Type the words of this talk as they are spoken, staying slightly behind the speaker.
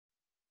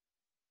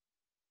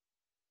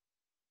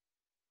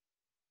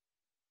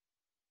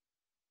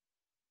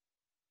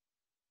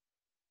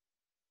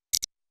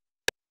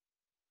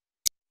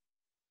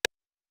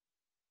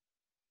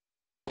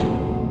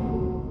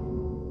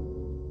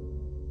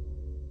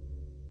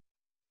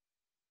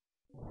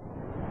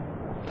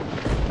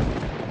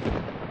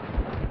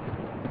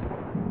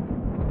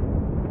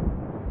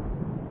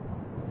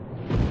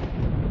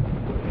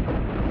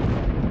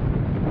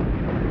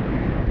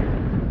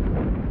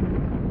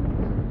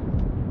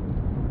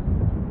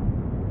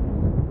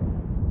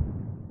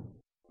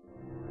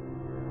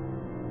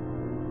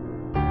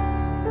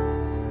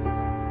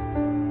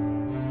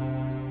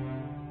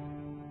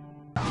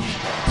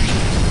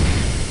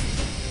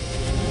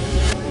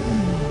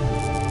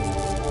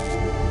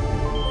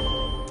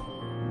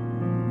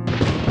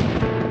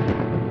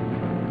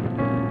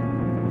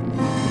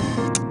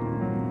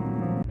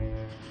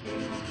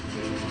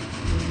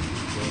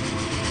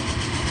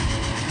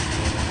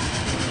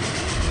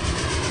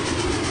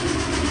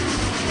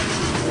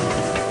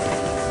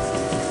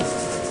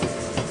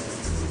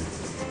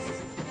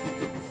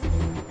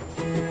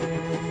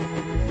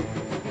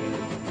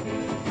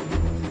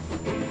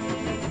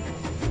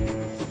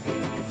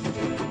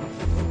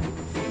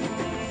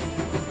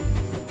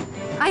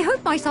I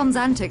hope my son's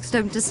antics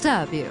don't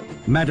disturb you.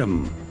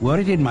 Madam, were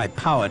it in my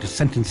power to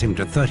sentence him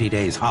to 30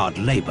 days hard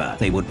labor,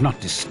 they would not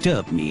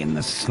disturb me in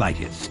the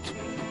slightest.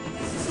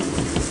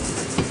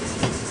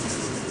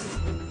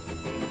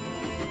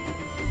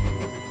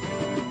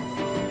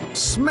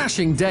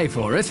 Smashing day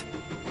for it.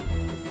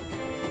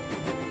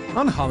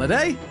 On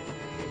holiday?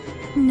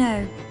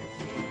 No.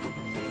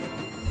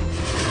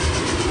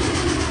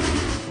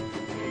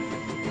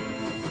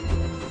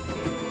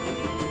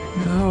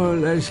 No,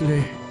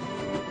 Leslie.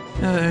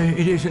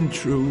 It isn't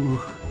true.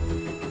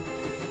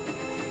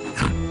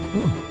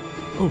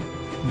 Oh,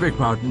 beg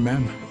pardon,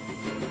 ma'am.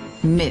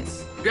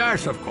 Miss.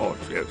 Yes, of course,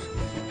 yes.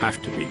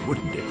 Have to be,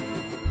 wouldn't it?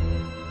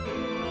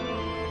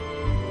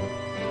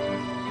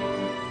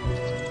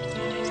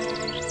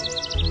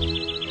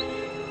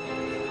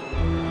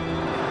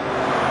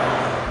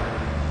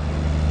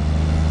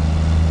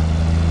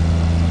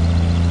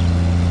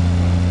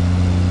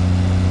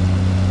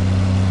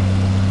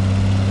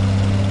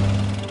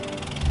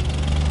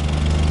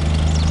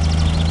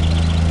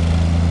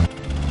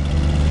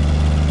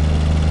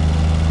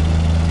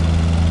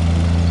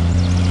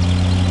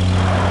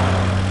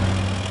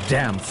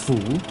 Damn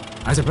fool.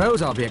 I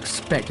suppose I'll be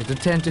expected to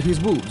tend to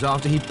his wounds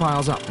after he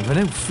piles up, and for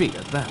no fee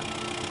at that.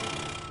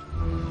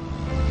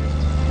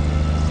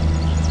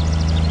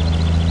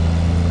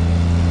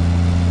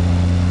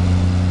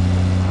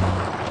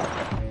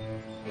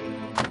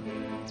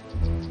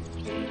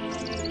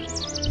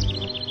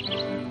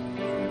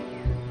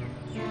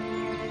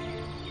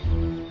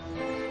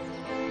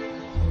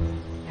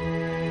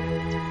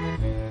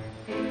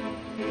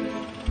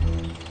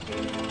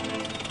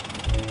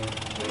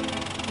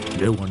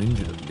 No one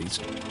injured, at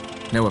least.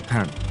 No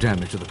apparent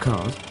damage to the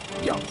cars.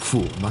 Young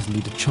fool must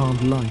lead a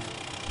charmed life.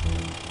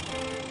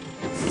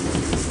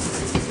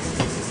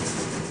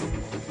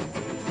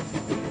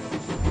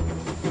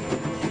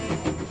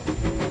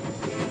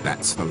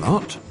 That's the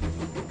lot.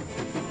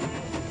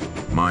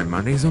 My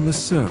money's on the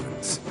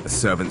servants. The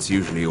servant's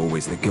usually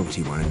always the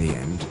guilty one in the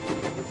end.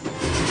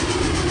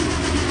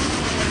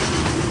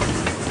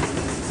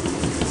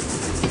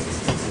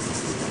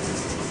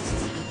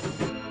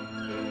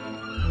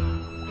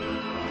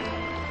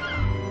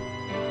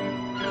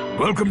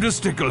 Welcome to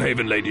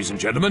Sticklehaven, ladies and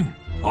gentlemen.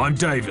 I'm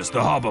Davis,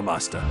 the Harbour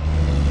Master.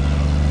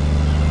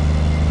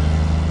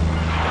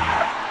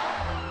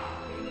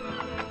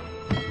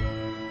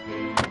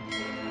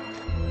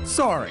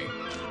 Sorry.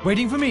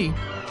 Waiting for me.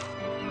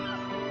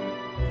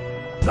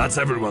 That's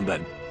everyone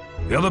then.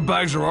 The other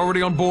bags are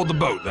already on board the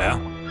boat there.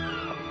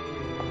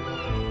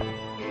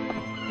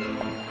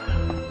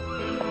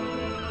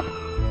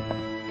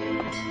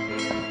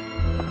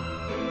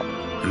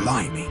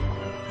 Blimey.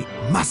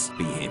 It must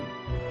be him.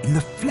 In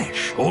the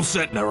flesh. All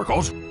set,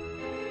 Narracott?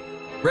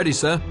 Ready,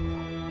 sir.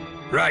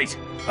 Right.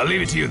 I'll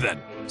leave it to you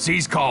then.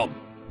 Sea's calm.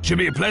 Should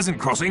be a pleasant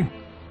crossing.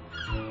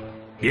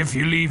 If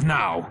you leave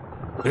now,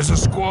 there's a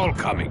squall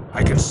coming.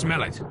 I can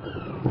smell it.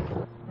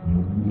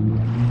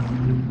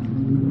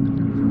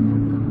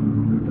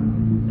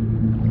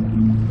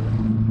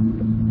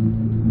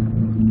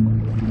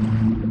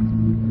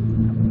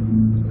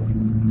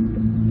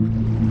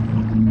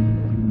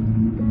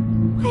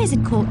 Why is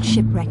it called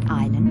Shipwreck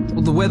Island?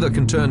 Well, the weather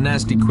can turn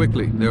nasty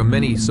quickly. There are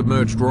many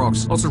submerged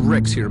rocks, lots of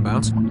wrecks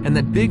hereabouts, and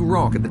that big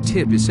rock at the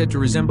tip is said to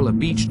resemble a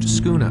beached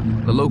schooner.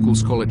 The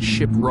locals call it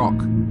Ship Rock.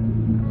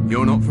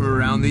 You're not from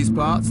around these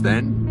parts,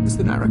 then,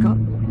 Mr. Narracott?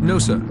 No,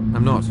 sir,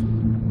 I'm not.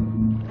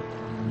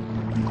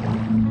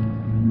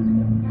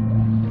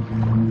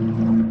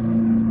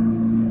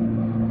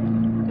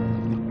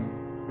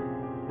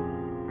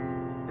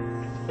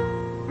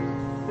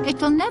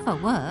 It'll never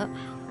work.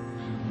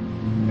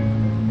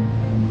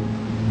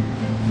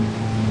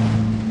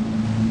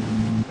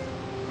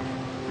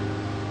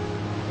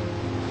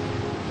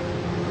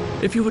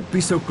 If you would be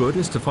so good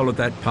as to follow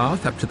that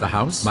path up to the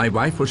house, my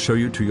wife will show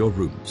you to your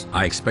rooms.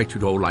 I expect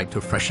you'd all like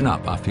to freshen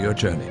up after your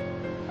journey.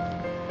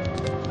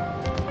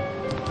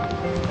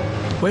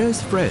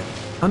 Where's Fred?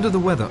 Under the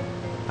weather.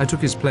 I took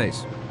his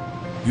place.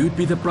 You'd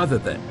be the brother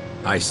then.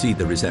 I see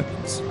the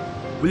resemblance.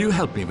 Will you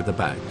help me with the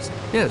bags?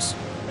 Yes.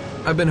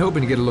 I've been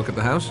hoping to get a look at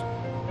the house.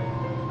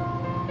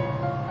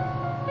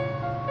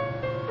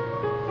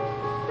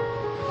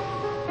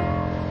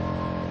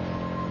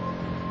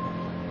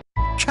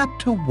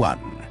 Chapter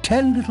 1.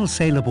 10 little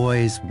sailor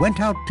boys went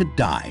out to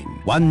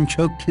dine. One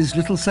choked his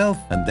little self,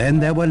 and then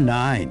there were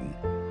 9.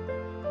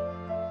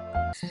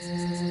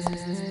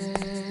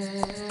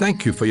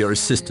 Thank you for your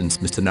assistance,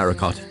 Mr.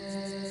 Narracott.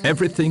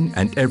 Everything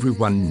and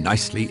everyone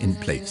nicely in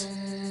place.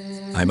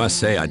 I must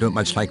say I don't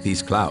much like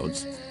these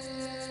clouds.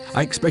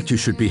 I expect you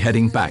should be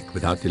heading back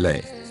without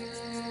delay.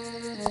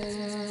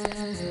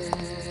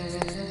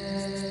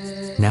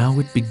 Now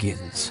it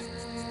begins.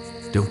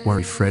 Don't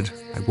worry, Fred.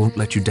 I won't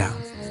let you down.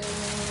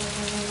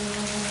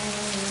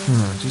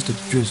 Just a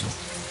drizzle.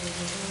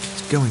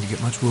 It's going to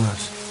get much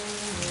worse.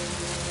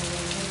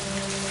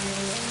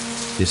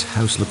 This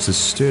house looks as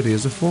sturdy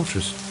as a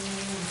fortress.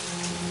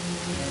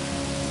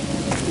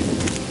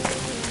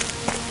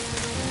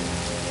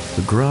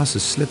 The grass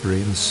is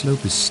slippery and the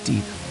slope is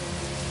steep.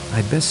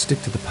 I'd best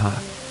stick to the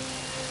path.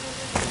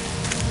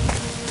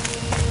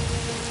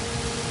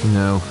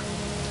 No,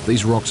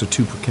 these rocks are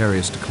too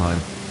precarious to climb.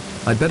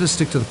 I'd better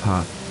stick to the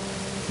path.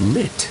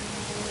 Lit?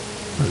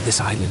 Well,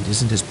 this island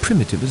isn't as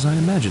primitive as I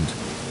imagined.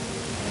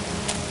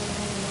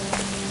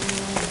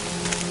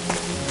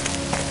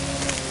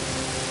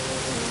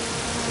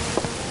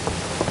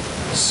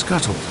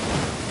 Scuttled.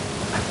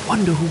 I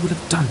wonder who would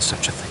have done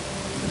such a thing.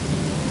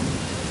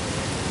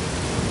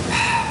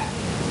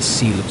 The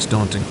sea looks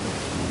daunting.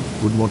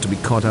 Wouldn't want to be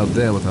caught out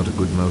there without a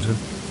good motive.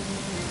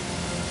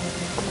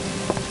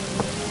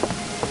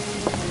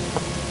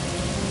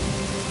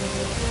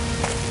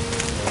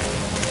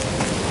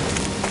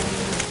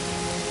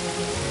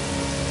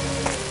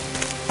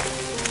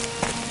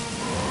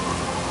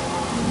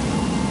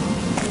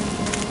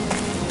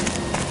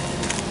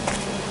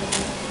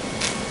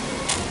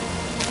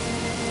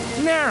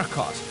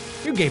 Narracott,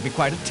 you gave me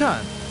quite a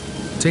turn.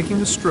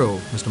 Taking a stroll,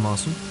 Mr.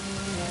 Marston?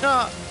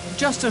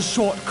 Just a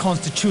short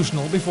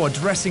constitutional before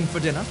dressing for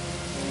dinner.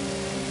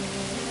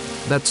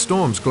 That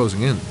storm's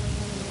closing in.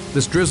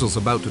 This drizzle's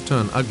about to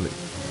turn ugly.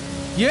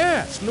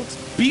 Yes, looks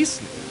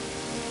beastly.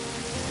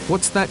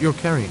 What's that you're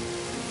carrying?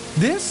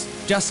 This?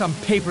 Just some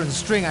paper and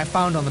string I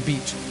found on the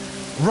beach.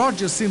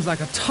 Roger seems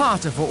like a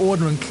tartar for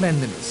order and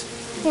cleanliness.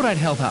 Thought I'd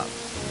help out.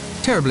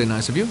 Terribly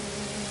nice of you.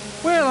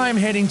 Well, I'm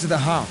heading to the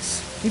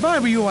house. If I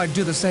were you, I'd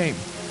do the same.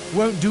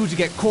 Won't do to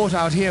get caught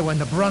out here when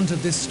the brunt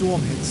of this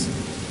storm hits.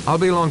 I'll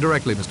be along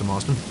directly, Mr.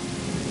 Marston.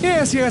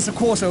 Yes, yes, of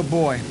course, old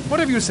boy.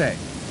 Whatever you say.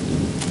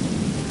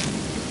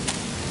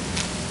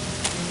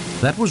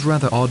 That was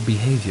rather odd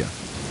behavior.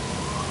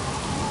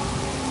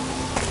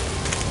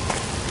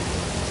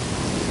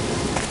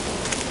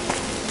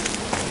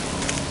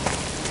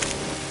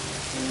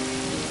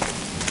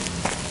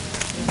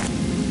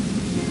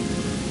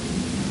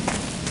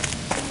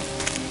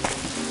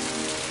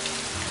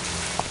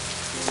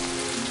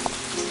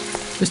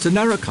 Mr.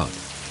 Narracott,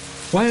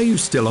 why are you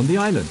still on the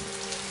island?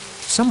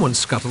 Someone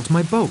scuttled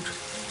my boat.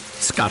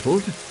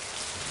 Scuttled?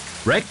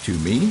 Wrecked, you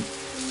mean?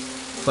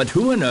 But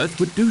who on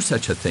earth would do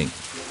such a thing?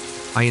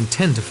 I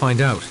intend to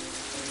find out.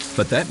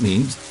 But that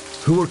means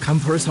who will come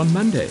for us on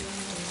Monday?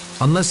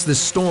 Unless this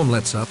storm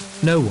lets up,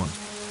 no one.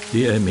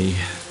 Dear me,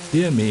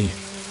 dear me.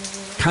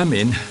 Come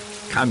in,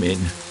 come in.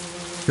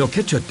 You'll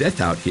catch your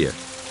death out here.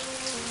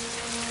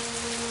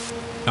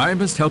 I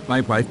must help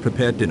my wife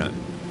prepare dinner.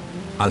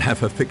 I'll have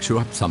her fix you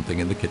up something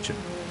in the kitchen.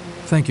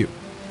 Thank you.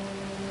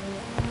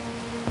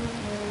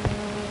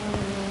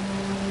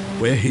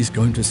 Where he's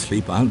going to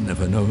sleep, I'll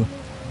never know.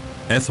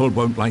 Ethel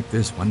won't like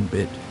this one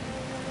bit.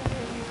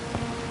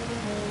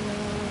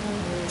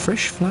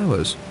 Fresh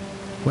flowers.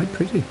 Quite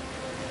pretty.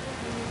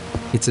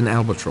 It's an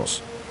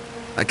albatross.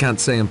 I can't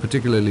say I'm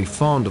particularly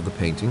fond of the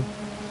painting.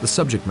 The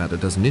subject matter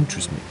doesn't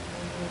interest me.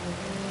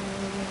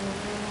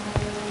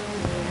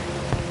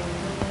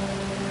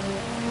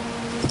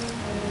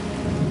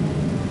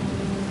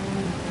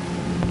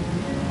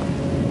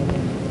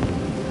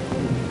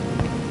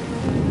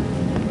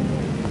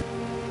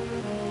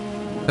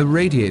 A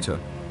radiator.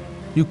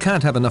 You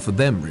can't have enough of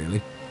them,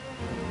 really.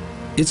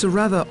 It's a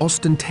rather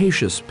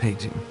ostentatious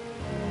painting.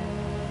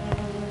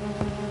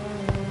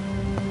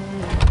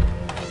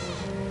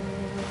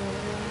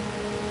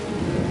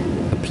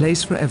 A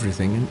place for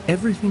everything, and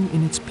everything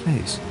in its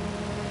place.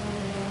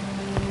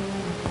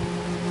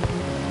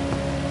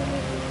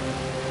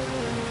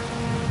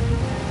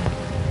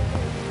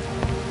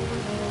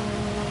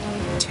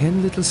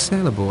 "10 little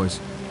sailor boys."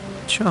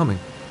 Charming.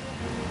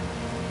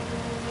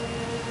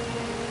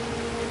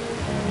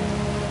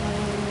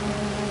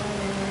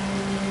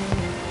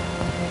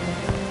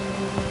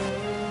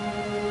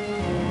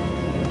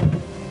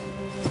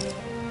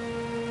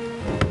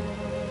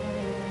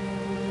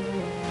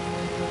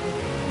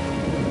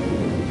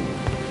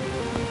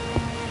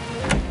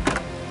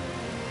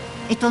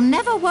 It'll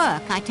never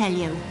work, I tell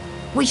you.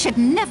 We should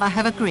never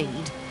have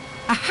agreed.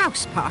 A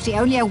house party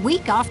only a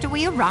week after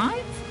we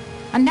arrive?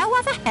 And no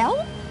other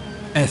help?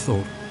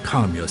 Ethel,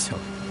 calm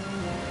yourself.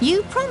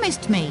 You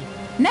promised me.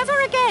 Never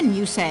again,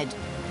 you said.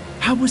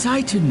 How was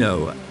I to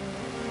know?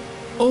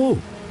 Oh,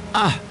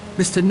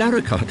 Mr.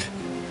 Narracott.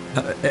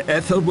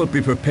 Ethel will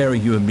be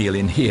preparing you a meal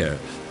in here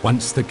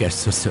once the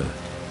guests are served.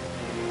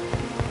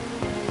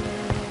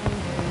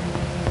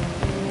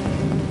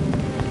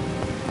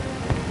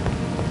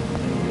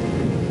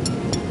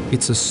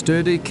 It's a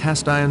sturdy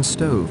cast iron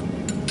stove.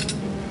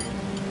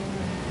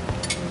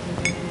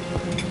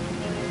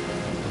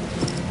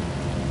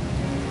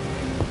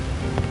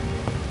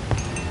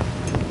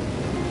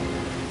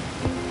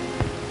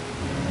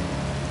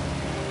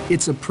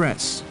 It's a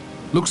press.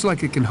 Looks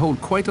like it can hold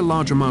quite a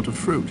large amount of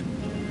fruit.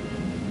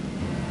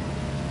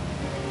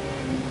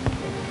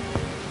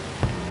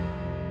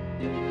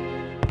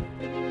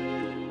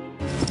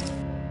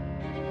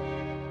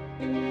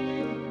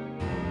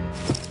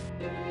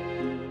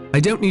 I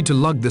don't need to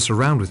lug this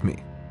around with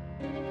me.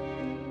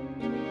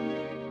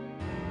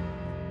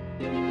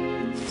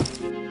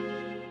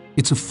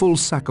 It's a full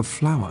sack of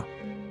flour.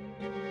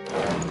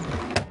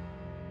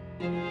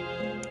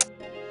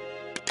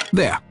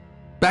 There.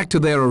 Back to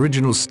their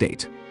original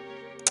state.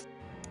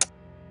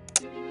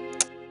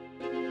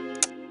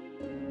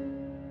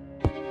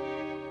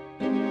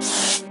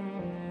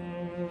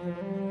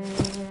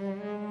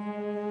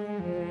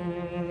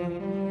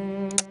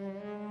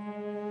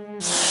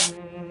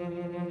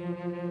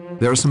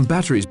 There are some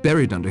batteries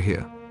buried under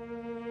here.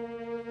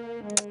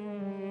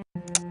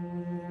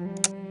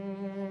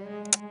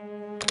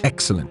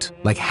 Excellent,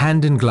 like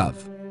hand in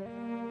glove.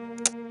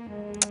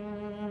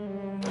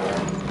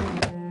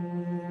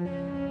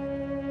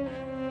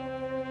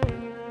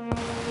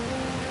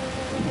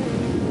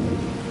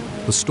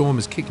 The storm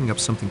is kicking up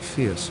something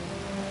fierce.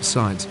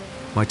 Besides,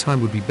 my time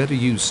would be better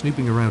used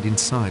snooping around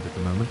inside at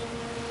the moment.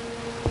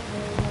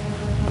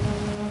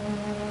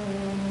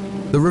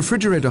 The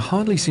refrigerator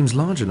hardly seems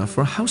large enough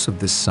for a house of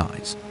this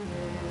size.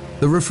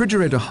 The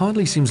refrigerator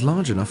hardly seems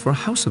large enough for a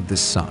house of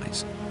this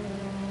size.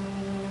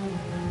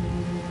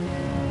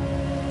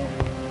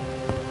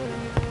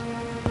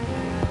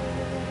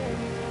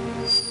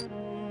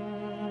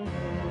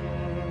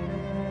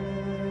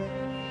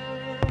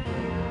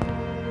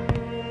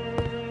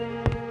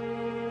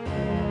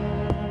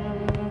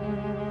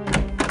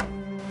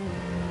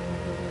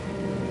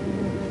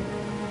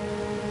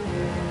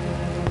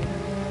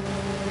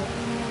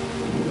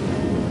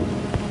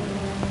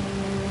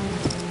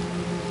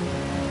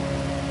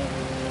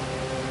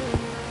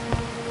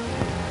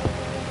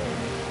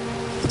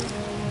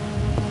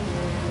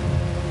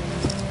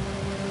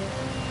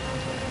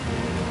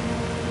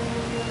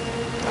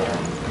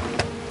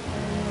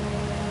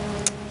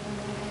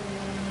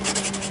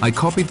 I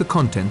copied the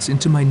contents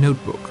into my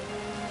notebook.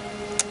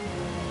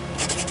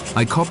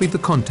 I copied the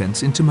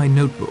contents into my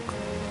notebook.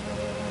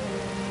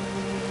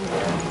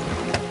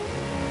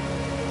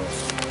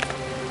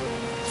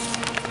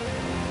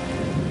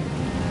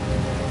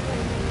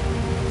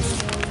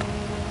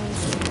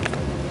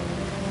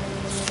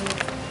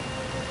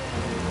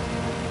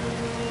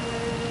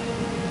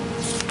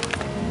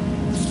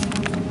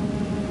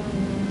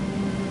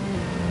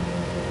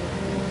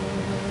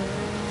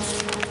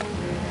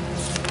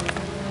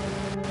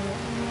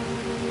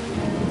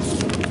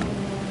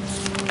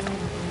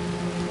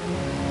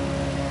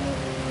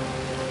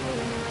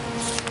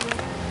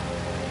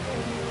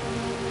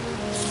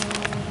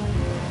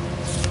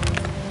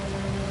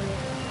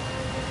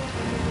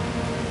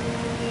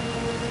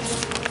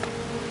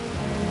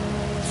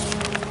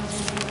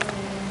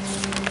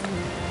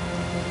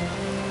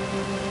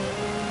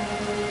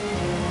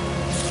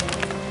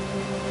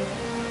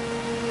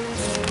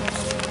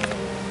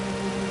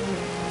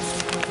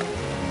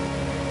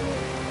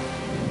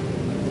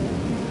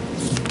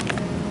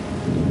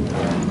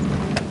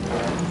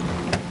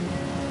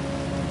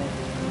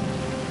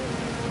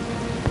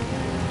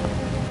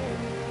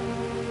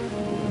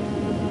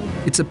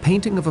 It's a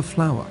painting of a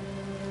flower.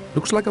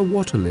 Looks like a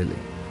water lily.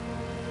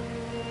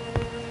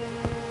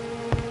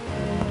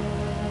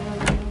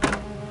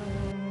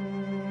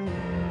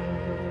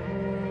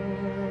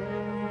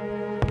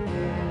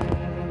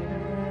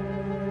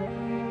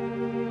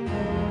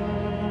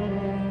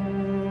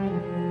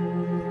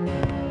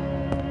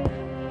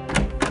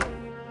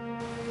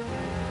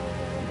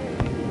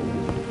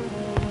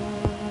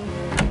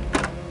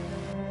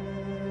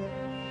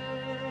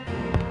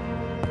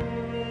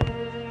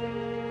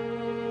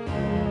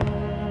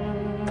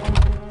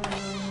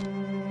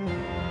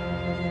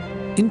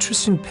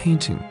 Interesting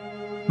painting.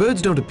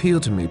 Birds don't appeal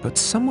to me, but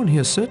someone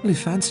here certainly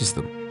fancies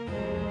them.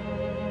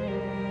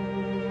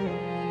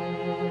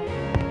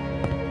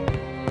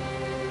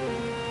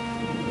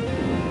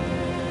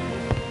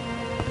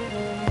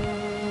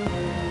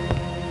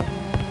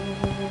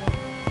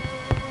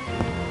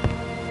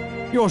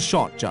 You're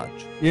shot, Judge.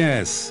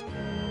 Yes.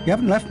 You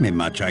haven't left me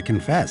much, I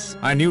confess.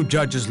 I knew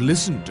judges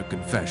listened to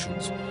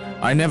confessions.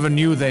 I never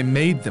knew they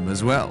made them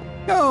as well.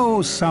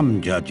 Oh,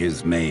 some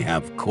judges may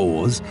have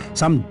cause.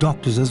 Some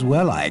doctors as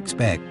well, I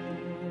expect.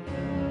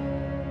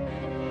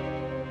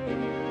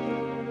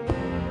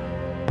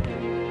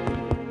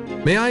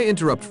 May I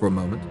interrupt for a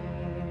moment?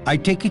 I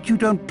take it you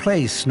don't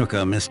play snooker,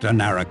 Mr.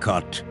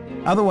 Narracott.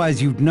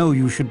 Otherwise you'd know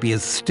you should be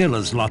as still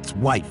as Lot's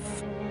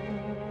wife.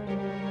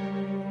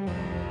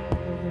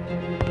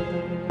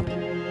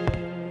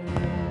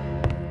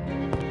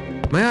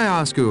 May I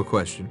ask you a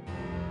question?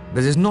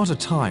 This is not a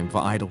time for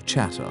idle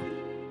chatter.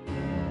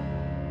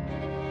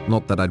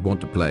 Not that I'd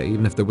want to play,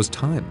 even if there was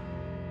time.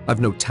 I've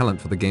no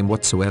talent for the game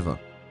whatsoever.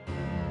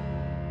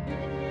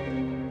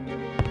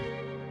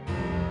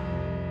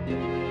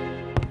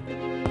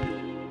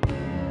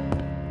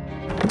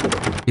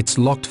 It's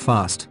locked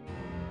fast.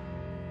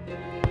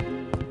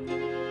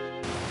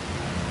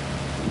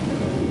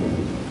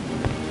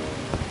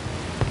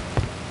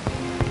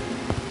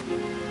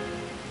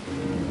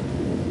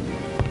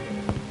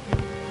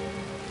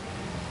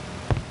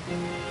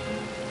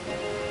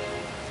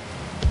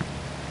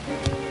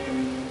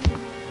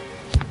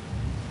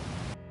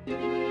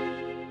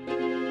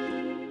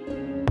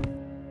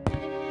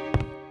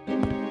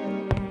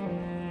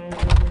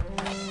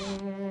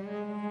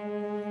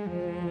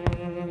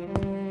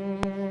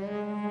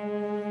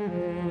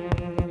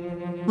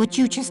 Would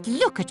you just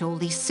look at all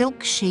these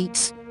silk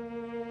sheets?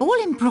 All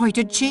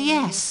embroidered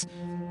GS.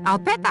 I'll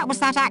bet that was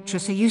that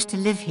actress who used to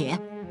live here.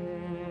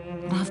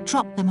 And I've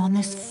dropped them on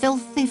this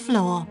filthy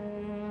floor.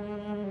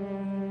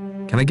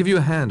 Can I give you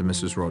a hand,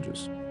 Mrs.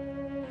 Rogers?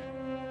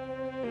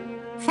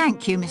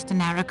 Thank you, Mr.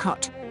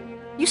 Narracott.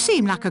 You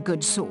seem like a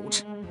good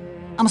sort.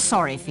 I'm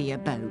sorry for your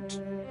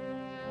boat.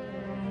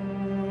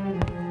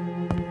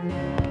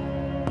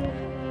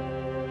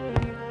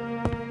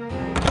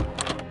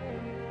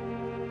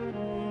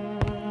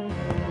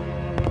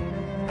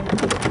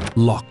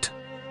 Locked.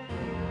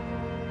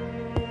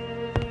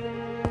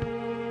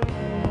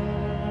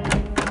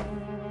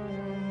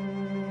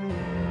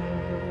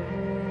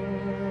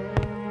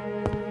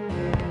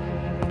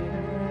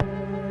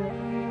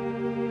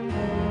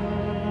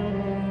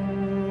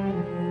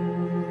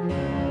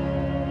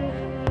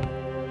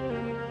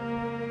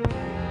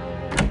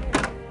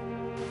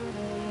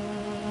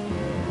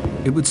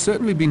 It would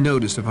certainly be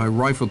noticed if I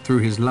rifled through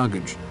his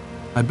luggage.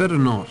 I'd better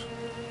not.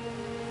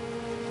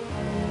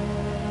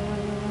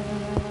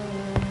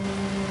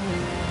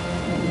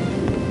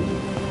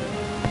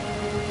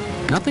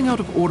 Nothing out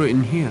of order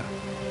in here.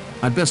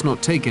 I'd best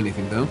not take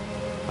anything, though.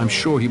 I'm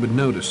sure he would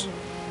notice.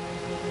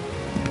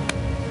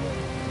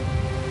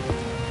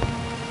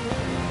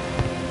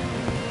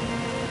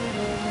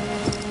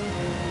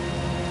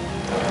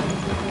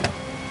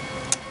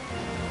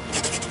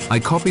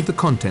 I copied the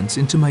contents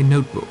into my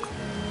notebook.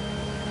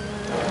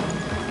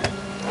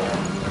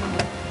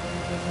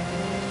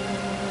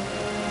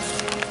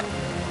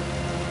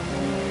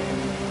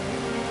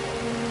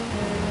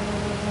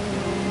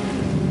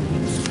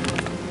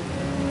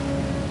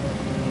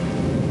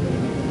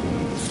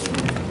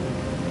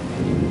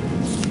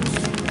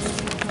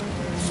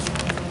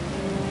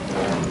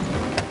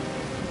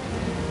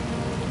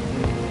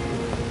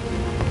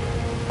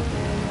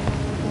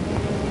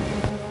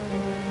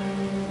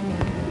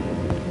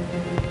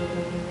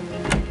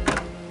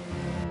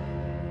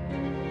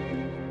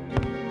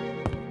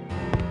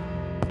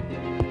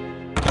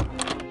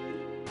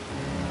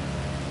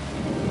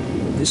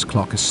 This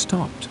clock has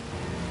stopped.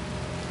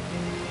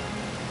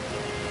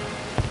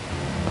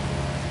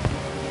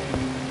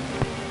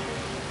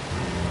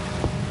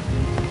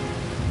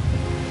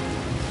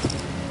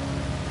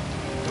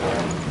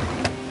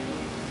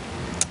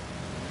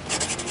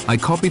 I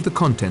copied the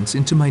contents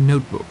into my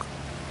notebook.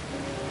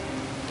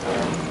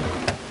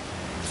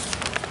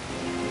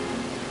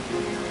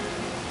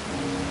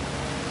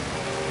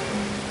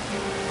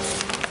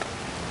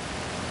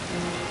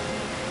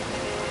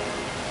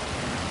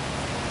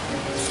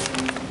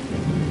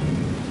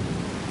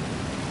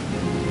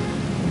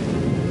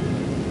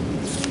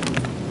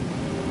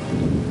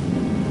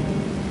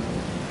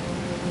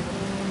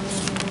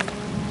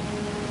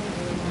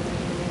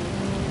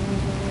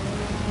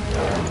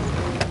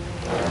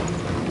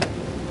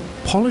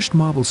 Polished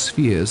marble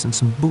spheres and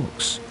some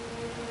books.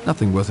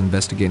 Nothing worth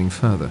investigating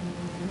further.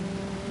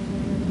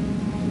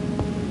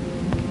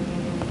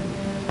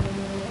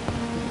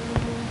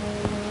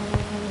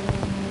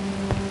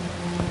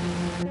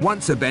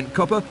 Once a bent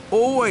copper,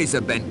 always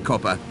a bent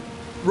copper.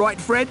 Right,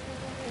 Fred?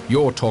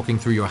 You're talking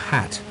through your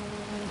hat.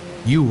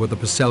 You were the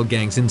Purcell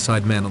gang's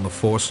inside man on the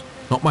force,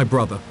 not my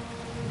brother.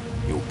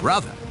 Your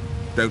brother?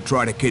 Don't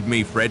try to kid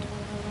me, Fred.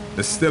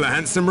 There's still a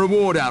handsome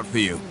reward out for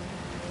you.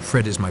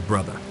 Fred is my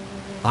brother.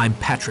 I'm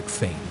Patrick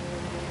Fane.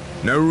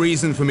 No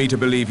reason for me to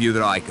believe you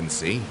that I can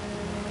see.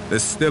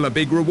 There's still a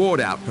big reward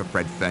out for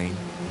Fred Fane.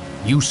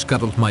 You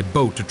scuttled my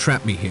boat to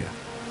trap me here.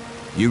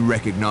 You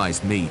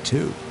recognized me,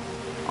 too.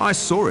 I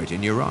saw it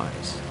in your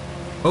eyes.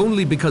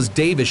 Only because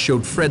Davis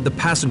showed Fred the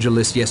passenger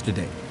list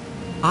yesterday.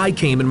 I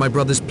came in my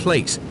brother's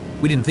place.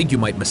 We didn't think you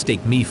might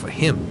mistake me for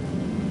him.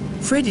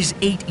 Fred is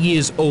 8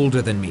 years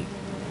older than me.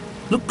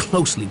 Look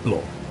closely,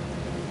 Blore.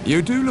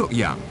 You do look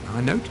young. I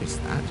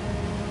noticed that.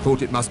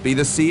 Thought it must be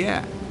the sea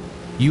air.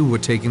 You were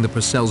taking the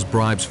Purcells'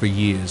 bribes for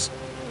years.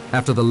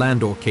 After the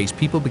Landor case,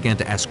 people began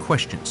to ask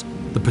questions.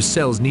 The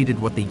Purcells needed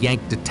what the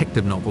Yank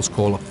detective novels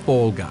call a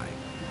fall guy.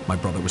 My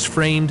brother was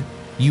framed.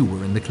 You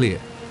were in the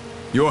clear.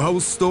 Your whole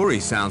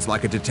story sounds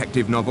like a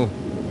detective novel.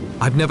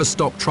 I've never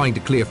stopped trying to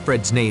clear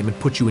Fred's name and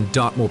put you in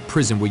Dartmoor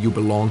prison where you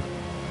belong.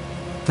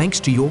 Thanks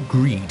to your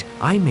greed,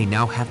 I may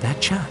now have that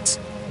chance.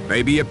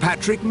 Maybe you're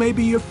Patrick,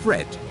 maybe you're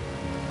Fred.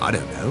 I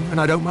don't know, and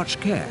I don't much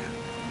care.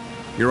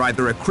 You're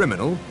either a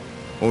criminal,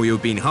 or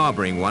you've been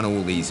harboring one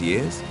all these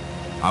years.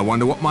 I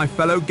wonder what my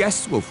fellow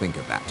guests will think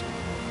of that.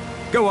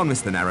 Go on,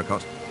 Mr.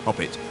 Narracott. Hop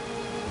it.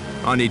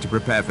 I need to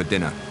prepare for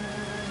dinner.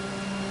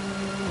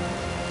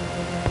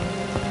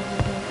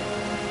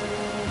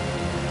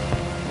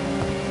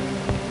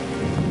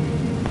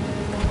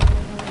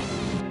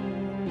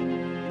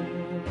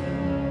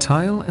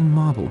 Tile and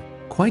marble.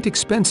 Quite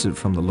expensive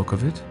from the look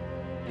of it.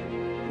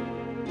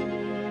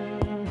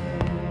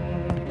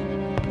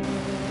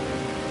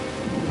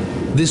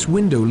 This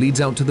window leads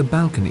out to the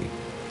balcony.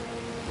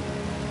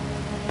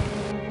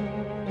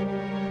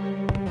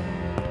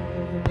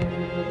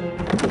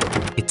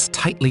 It's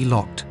tightly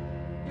locked.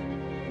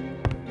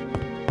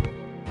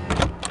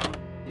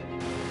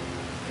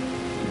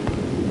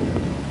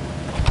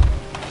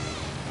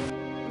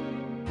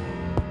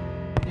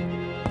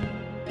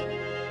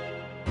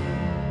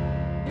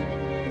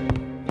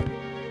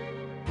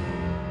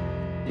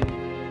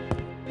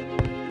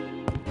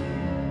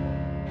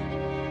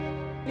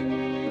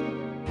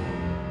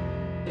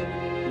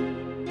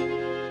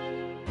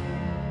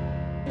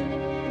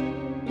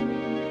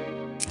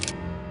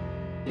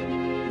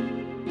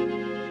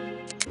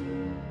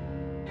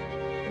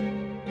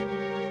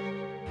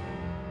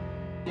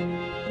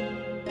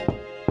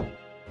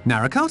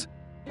 Narracott?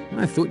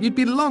 I thought you'd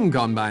be long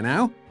gone by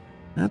now.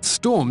 That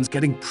storm's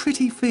getting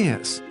pretty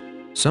fierce.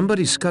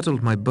 Somebody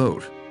scuttled my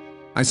boat.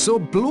 I saw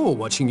Blore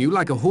watching you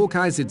like a hawk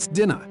eyes its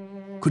dinner.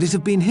 Could it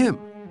have been him?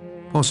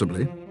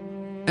 Possibly.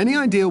 Any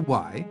idea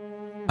why?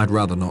 I'd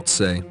rather not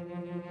say.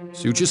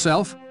 Suit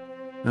yourself.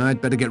 I'd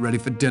better get ready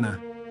for dinner.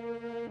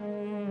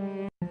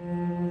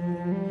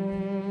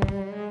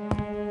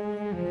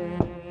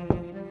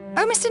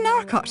 Oh, Mr.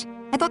 Narracott,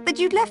 I thought that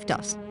you'd left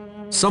us.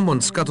 Someone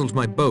scuttled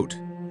my boat.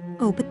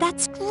 Oh, but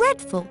that's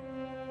dreadful.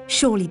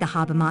 Surely the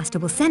harbour master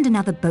will send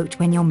another boat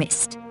when you're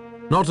missed.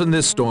 Not in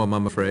this storm,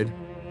 I'm afraid.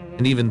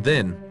 And even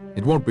then,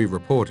 it won't be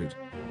reported.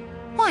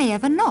 Why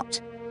ever not?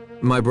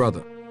 My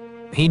brother.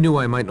 He knew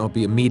I might not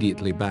be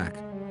immediately back.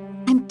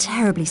 I'm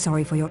terribly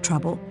sorry for your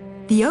trouble.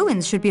 The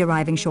Owens should be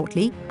arriving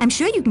shortly. I'm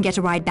sure you can get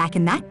a ride back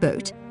in that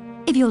boat.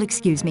 If you'll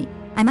excuse me,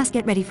 I must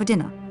get ready for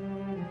dinner.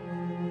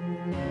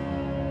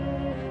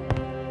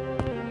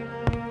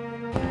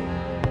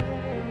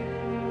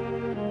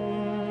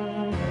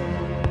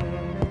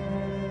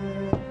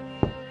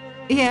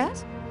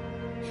 Yes?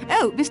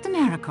 Oh, Mr.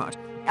 Narracott,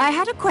 I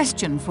had a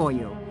question for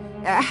you.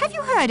 Have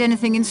you heard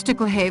anything in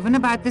Sticklehaven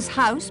about this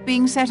house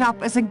being set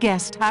up as a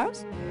guest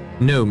house?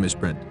 No, Miss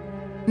Brent.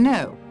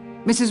 No.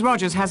 Mrs.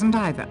 Rogers hasn't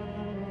either.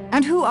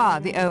 And who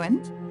are the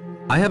Owens?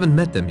 I haven't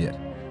met them yet.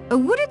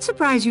 Would it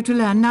surprise you to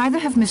learn neither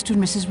have Mr.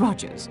 and Mrs.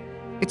 Rogers?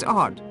 It's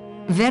odd.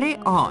 Very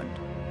odd.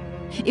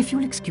 If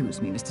you'll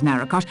excuse me, Mr.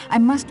 Narracott, I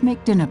must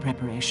make dinner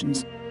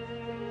preparations.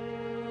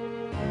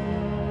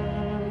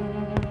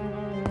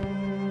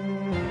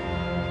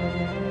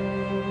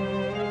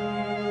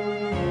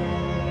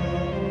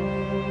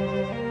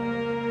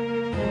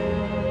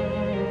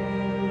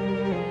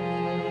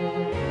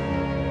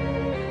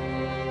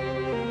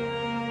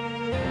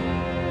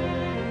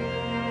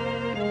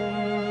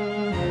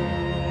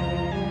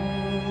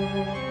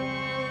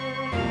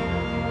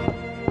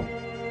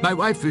 My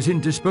wife is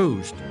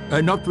indisposed,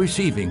 not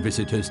receiving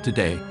visitors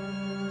today.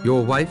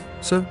 Your wife,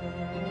 sir?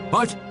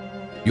 What?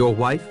 Your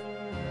wife?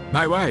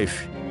 My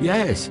wife,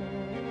 yes.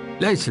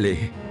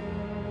 Leslie.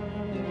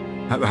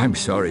 I'm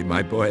sorry,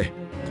 my boy.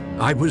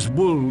 I was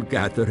wool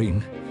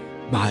gathering,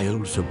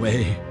 miles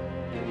away.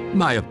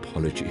 My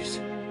apologies.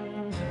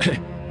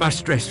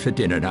 Must dress for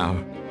dinner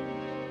now.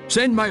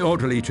 Send my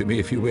orderly to me,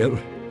 if you will.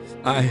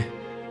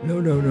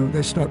 No,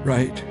 that's not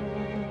right.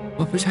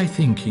 What was I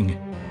thinking?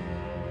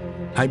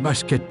 I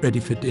must get ready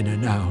for dinner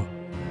now.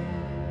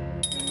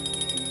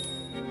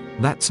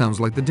 That sounds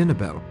like the dinner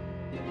bell.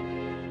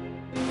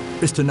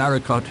 Mr.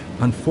 Narracott,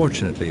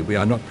 unfortunately, we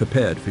are not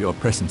prepared for your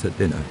presence at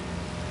dinner.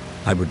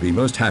 I would be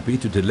most happy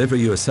to deliver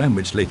you a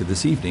sandwich later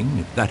this evening,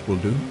 if that will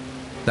do.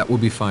 That will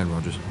be fine,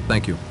 Rogers.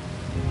 Thank you.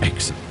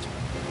 Excellent.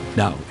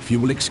 Now, if you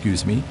will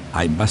excuse me,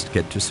 I must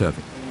get to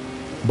serving.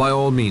 By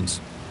all means.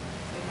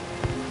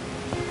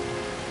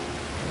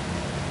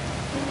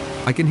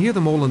 I can hear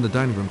them all in the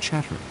dining room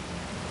chattering.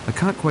 I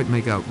can't quite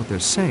make out what they're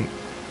saying.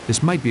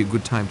 This might be a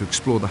good time to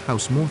explore the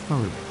house more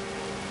thoroughly.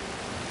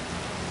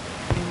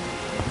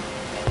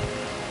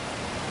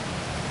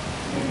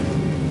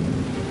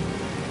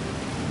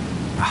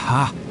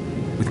 Aha!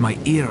 With my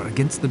ear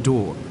against the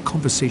door, the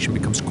conversation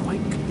becomes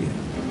quite clear.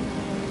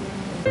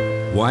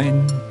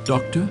 Wine,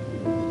 Doctor?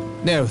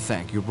 No,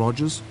 thank you,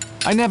 Rogers.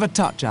 I never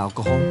touch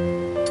alcohol.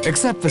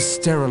 Except for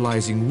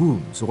sterilizing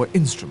wounds or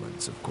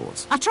instruments, of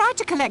course. I tried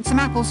to collect some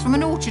apples from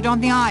an orchard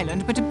on the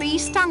island, but a bee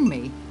stung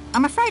me.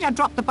 I'm afraid I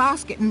dropped the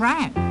basket and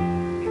ran.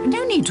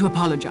 No need to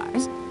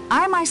apologize.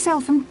 I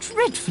myself am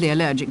dreadfully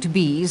allergic to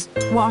bees,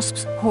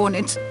 wasps,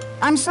 hornets.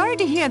 I'm sorry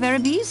to hear there are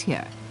bees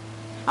here.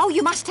 Oh,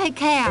 you must take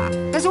care.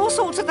 There's all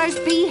sorts of those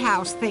bee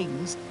house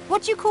things.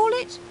 What do you call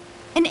it?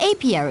 An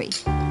apiary.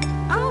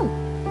 Oh,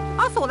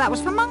 I thought that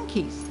was for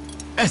monkeys.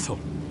 Ethel.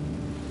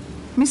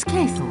 Miss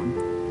Claythorne.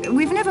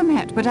 We've never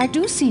met, but I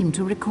do seem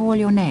to recall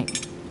your name.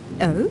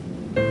 Oh?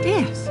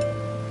 Yes.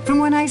 From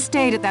when I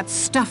stayed at that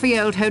stuffy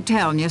old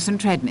hotel near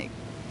St. Trednick.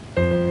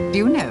 Do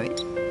you know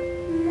it?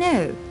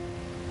 No.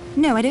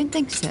 No, I don't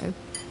think so.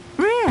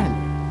 Really?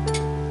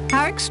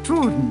 How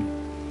extraordinary.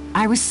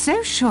 I was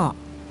so sure.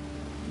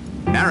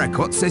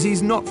 Narracott says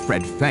he's not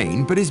Fred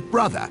Fane, but his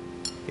brother.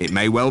 It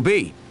may well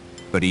be,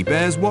 but he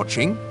bears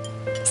watching.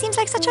 Seems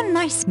like such a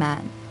nice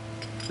man.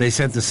 They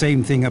said the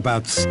same thing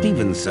about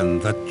Stevenson,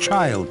 the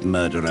child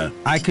murderer.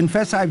 I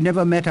confess I've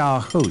never met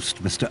our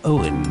host, Mr.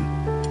 Owen.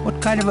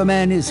 What kind of a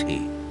man is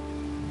he?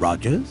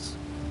 Rogers?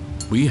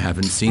 We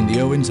haven't seen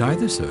the Owens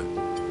either, sir.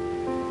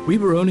 We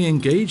were only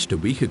engaged a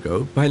week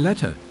ago by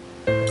letter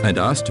and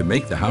asked to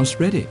make the house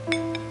ready.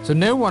 So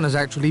no one has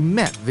actually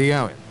met the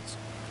Owens.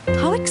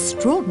 How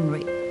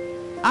extraordinary.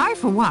 I,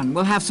 for one,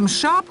 will have some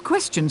sharp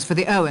questions for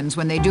the Owens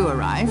when they do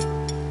arrive.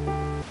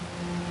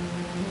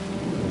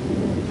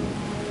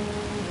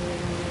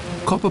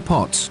 Copper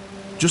pots,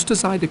 just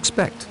as I'd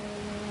expect.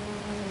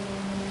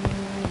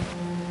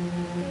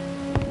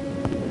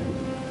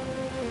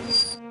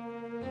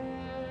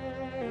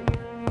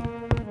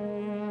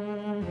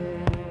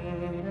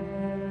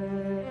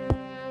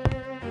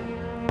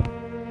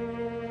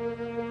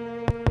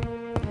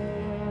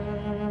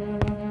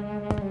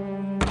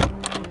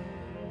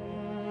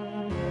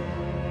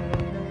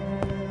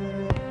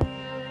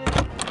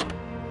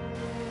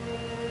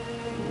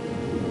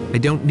 I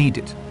don't need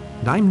it,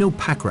 and I'm no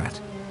pack rat.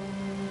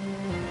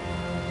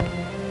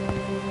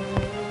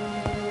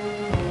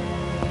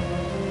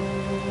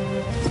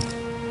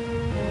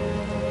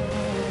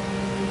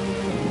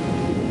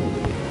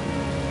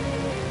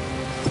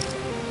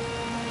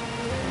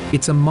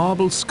 It's a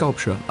marble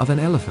sculpture of an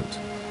elephant.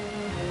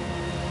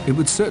 It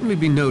would certainly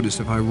be noticed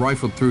if I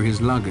rifled through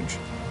his luggage.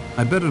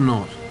 I better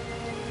not.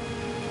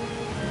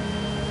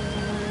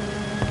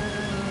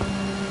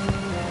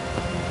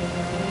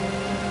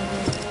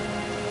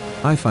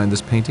 I find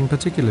this painting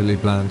particularly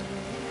bland.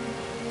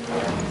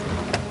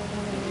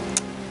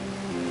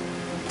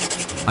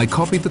 I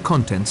copied the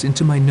contents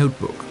into my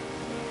notebook.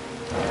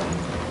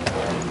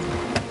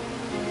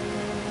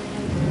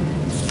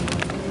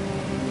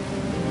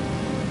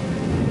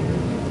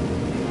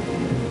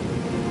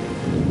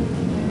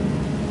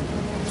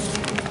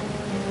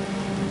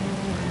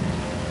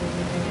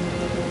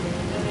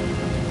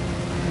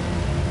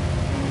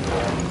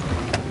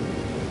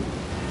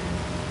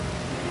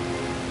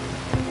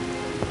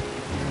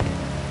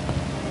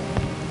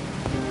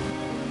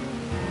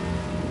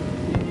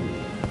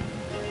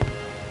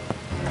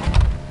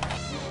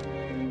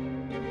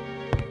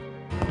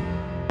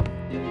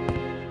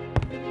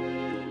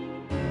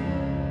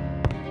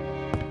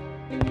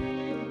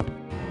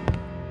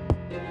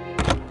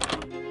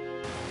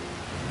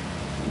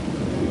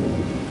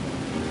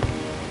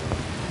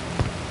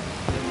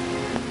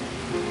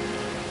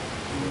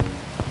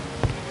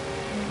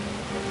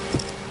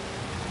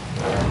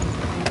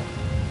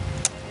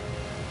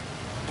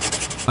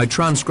 I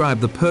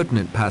transcribed the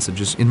pertinent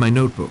passages in my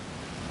notebook.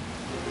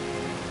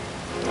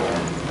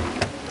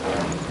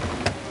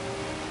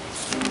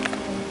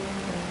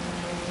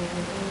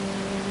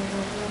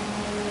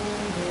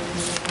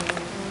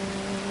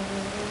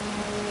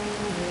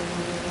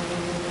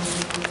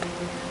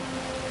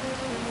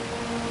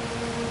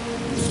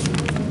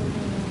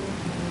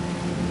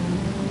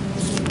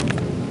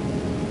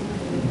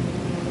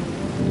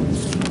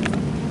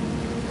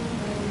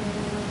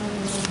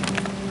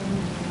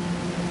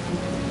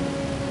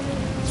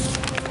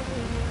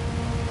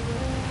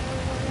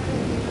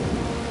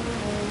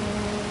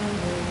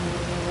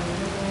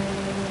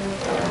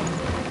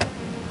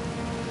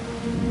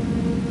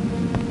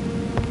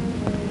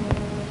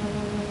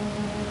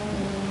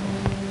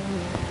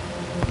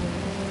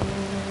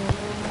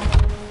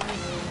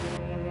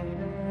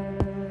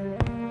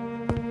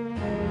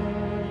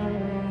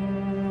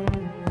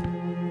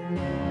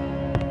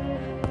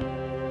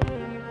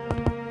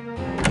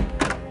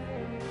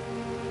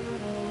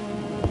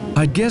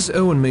 I guess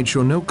Owen made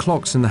sure no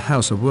clocks in the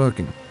house are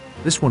working.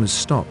 This one is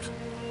stopped.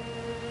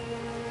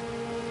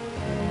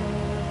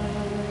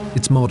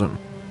 It's modern.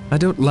 I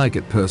don't like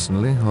it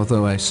personally,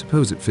 although I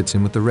suppose it fits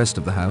in with the rest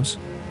of the house.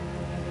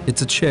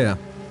 It's a chair.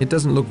 It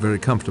doesn't look very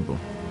comfortable.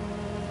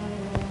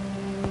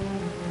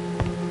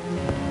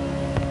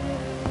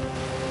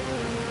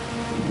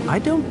 I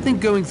don't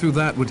think going through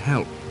that would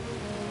help.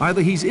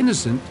 Either he's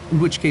innocent, in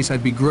which case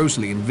I'd be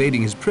grossly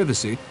invading his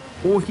privacy,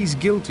 or he's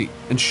guilty,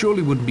 and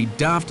surely wouldn't be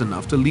daft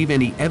enough to leave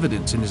any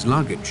evidence in his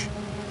luggage.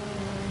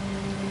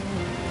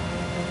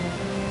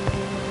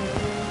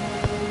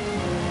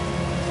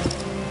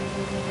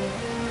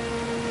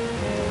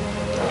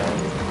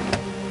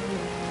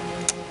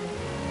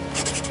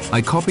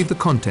 I copied the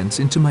contents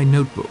into my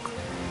notebook.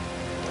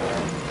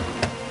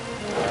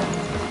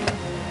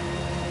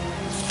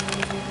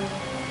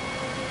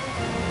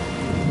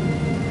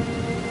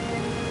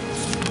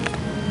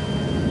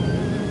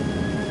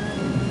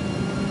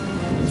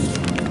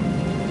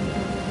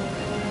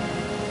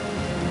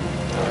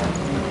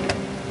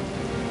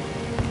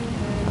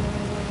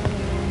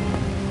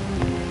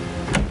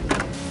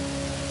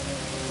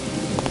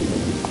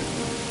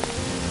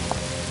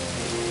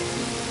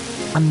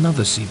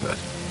 Another seabird.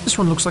 This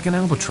one looks like an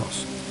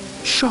albatross.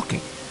 Shocking.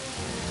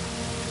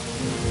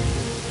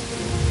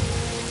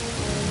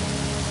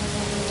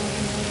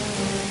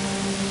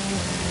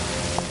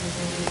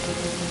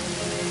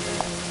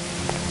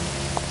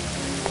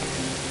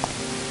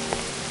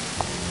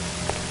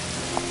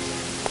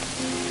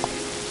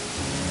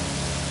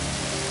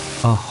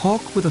 A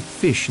hawk with a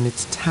fish in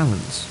its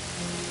talons.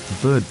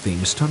 The bird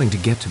theme is starting to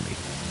get to me.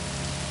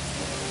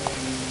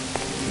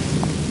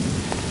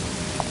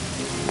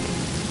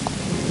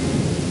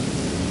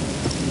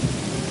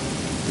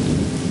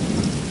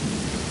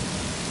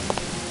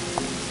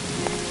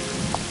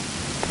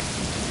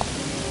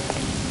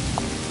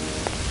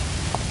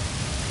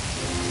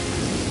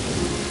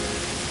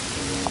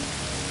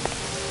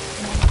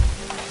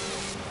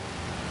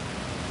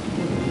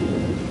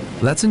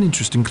 That's an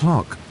interesting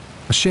clock.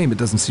 A shame it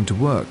doesn't seem to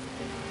work.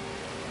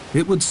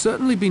 It would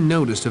certainly be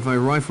noticed if I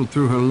rifled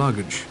through her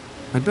luggage.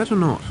 I'd better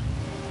not.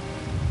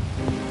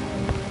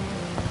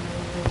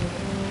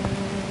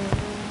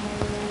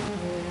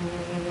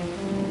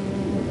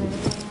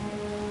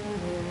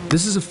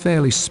 This is a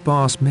fairly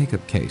sparse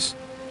makeup case.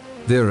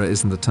 Vera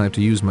isn't the type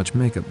to use much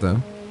makeup,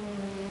 though.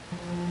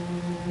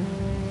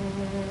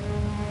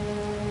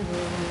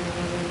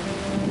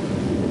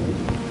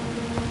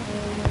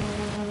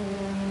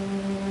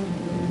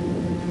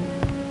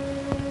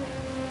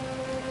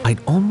 I'd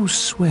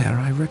almost swear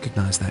I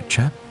recognize that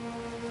chap.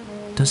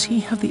 Does he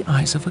have the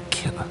eyes of a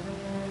killer?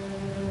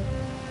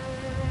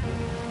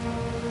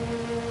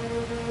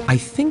 I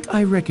think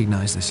I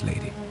recognize this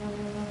lady.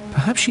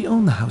 Perhaps she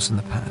owned the house in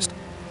the past.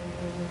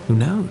 Who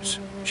knows?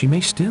 She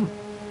may still.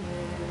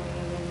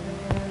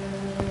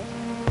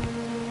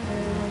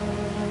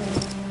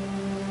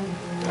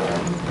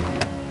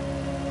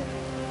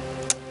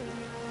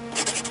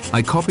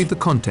 I copied the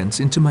contents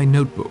into my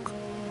notebook.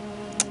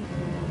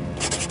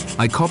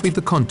 I copied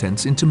the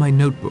contents into my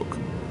notebook.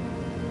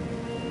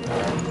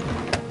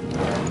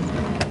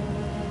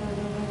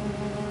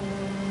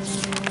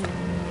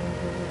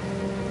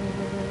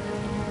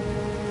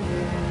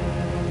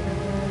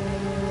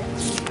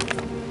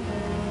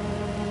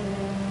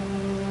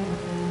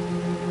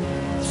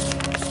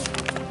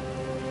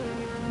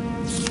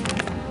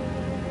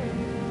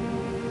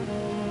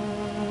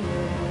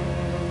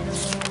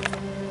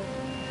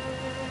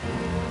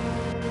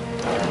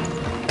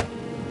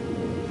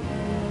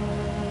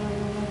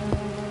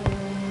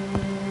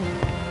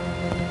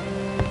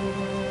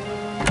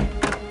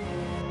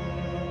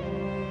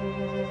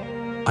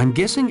 I'm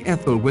guessing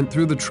Ethel went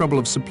through the trouble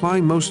of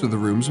supplying most of the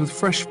rooms with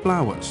fresh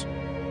flowers.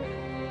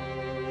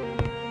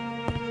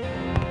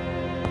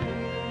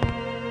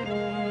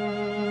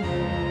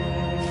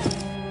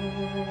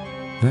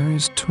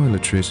 Various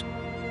toiletries.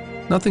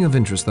 Nothing of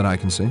interest that I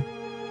can see.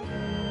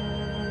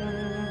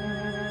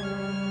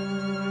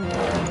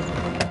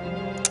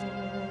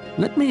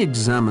 Let me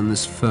examine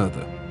this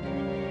further.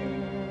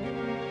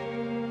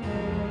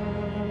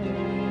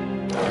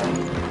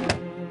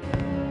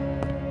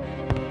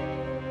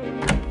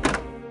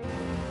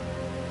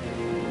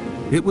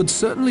 It would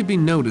certainly be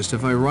noticed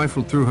if I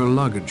rifled through her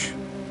luggage.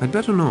 I'd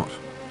better not.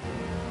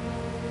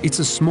 It's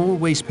a small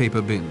waste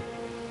paper bin.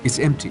 It's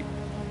empty.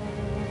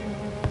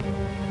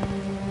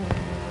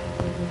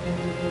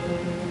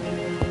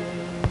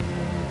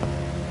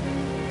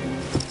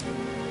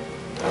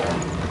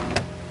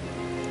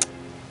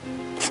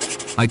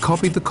 I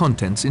copied the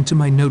contents into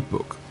my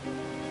notebook.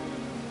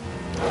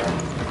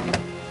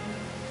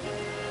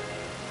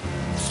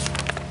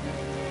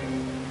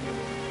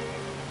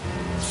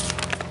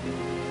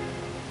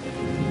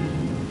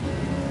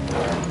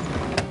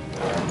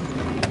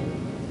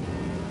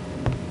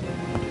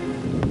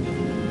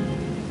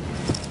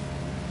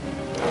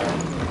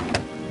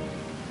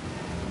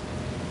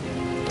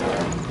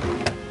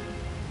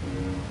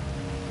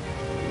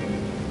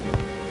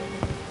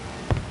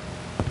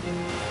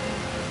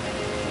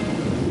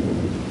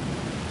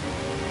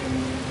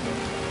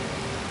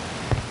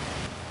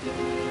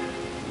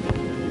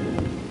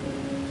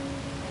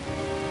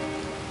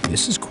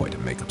 This is quite a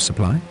makeup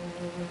supply.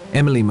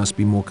 Emily must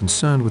be more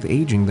concerned with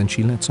aging than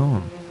she lets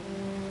on.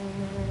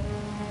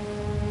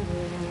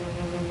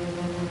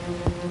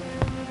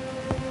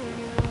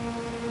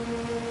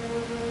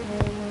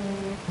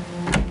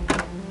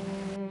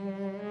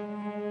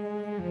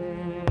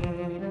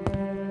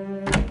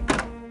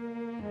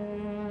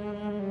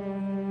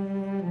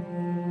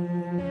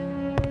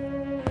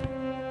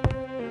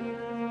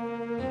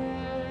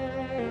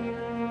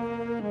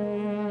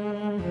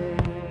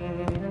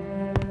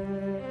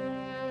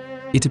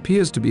 It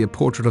appears to be a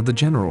portrait of the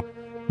general.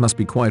 Must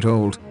be quite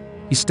old.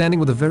 He's standing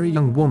with a very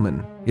young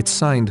woman. It's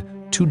signed,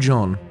 "To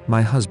John,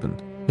 my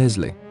husband,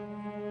 Leslie."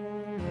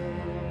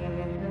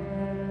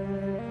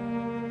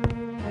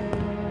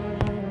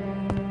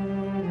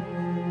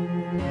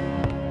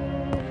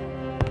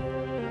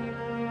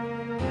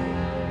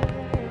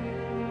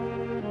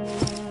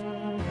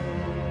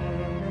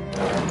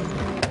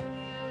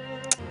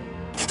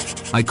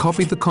 I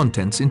copied the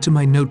contents into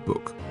my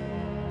notebook.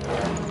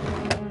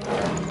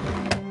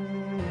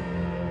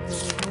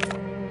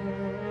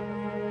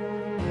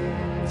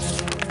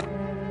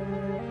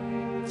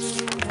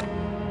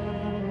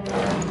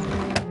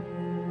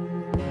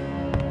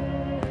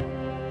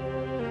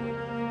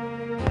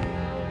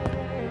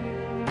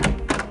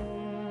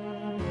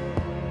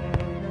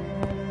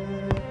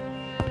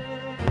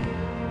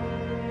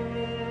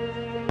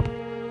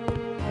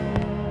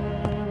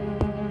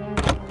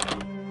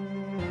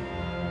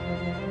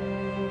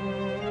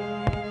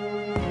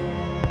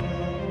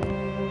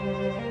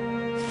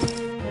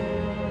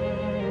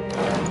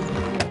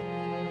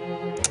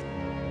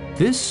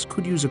 This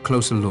could use a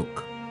closer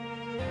look.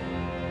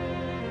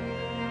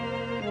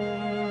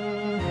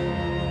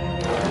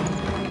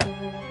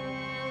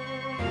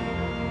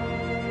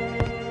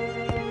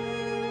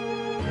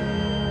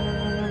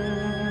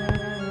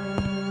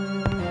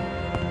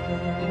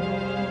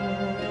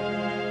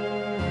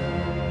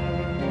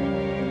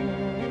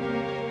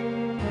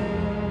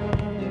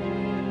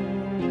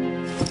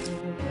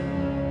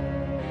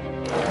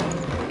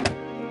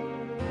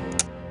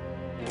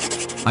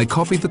 I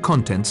copied the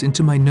contents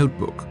into my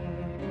notebook.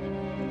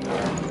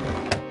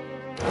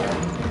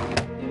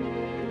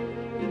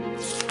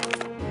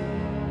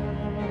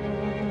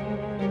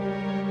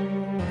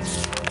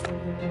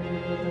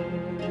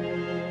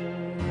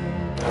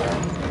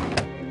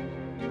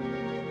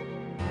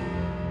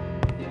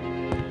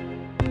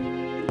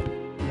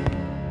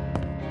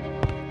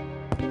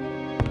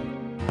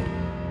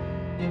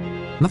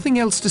 Nothing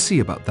else to see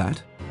about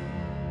that.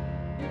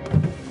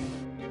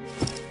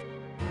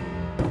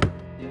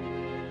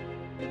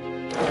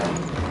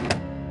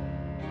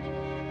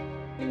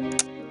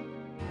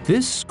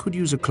 This could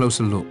use a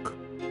closer look.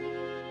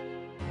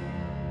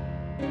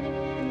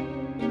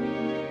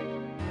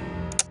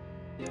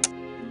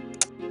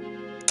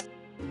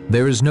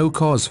 There is no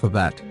cause for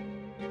that.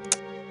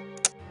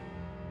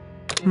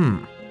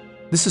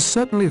 This is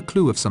certainly a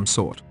clue of some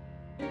sort.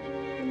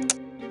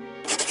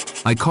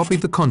 I copied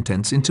the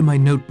contents into my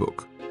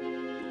notebook.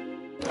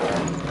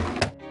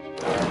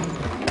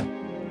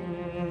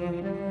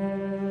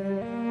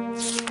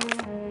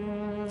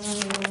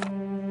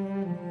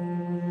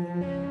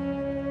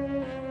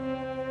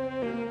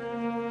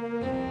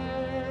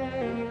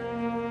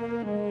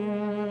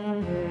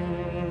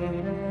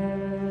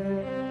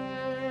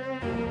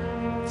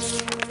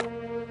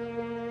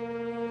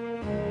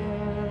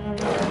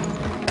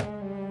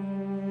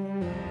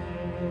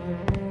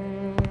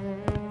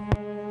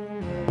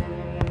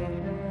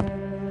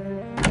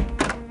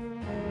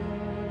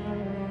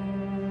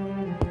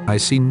 I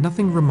see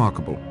nothing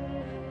remarkable.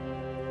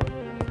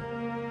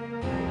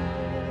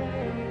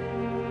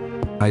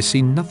 I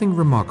see nothing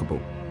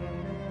remarkable.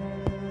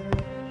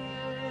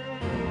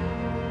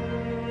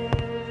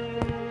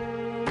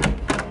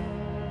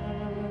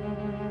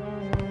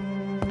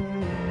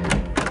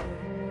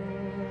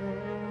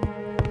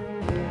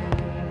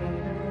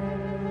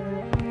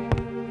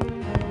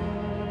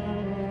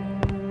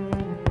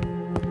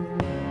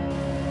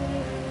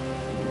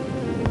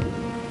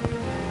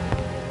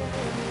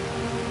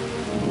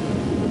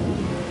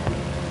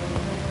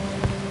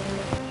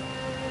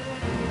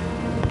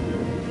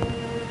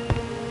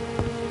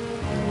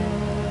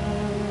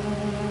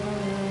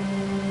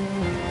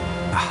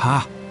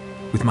 Aha!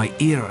 With my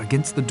ear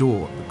against the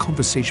door, the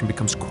conversation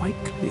becomes quite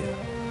clear.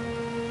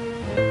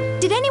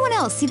 Did anyone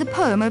else see the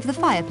poem over the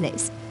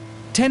fireplace?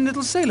 10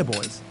 little sailor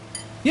boys.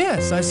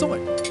 Yes, I saw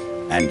it.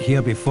 And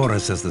here before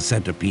us as the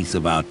centerpiece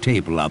of our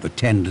table are the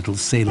 10 little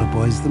sailor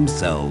boys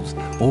themselves,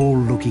 all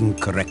looking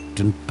correct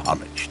and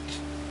polished.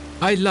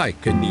 I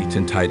like a neat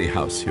and tidy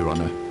house, Your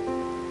Honor.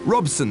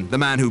 Robson, the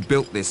man who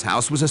built this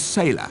house, was a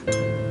sailor.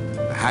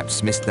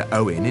 Perhaps Mr.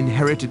 Owen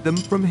inherited them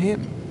from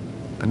him.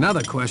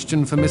 Another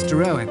question for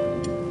Mr. Owen.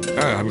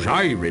 As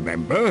I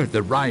remember,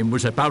 the rhyme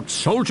was about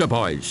soldier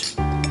boys.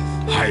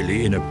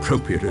 Highly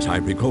inappropriate, as I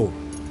recall.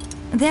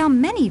 There are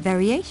many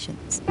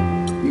variations.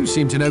 You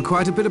seem to know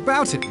quite a bit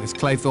about it, Miss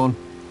Claythorne.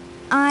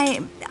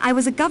 I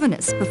was a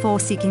governess before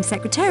seeking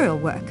secretarial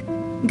work.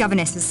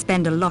 Governesses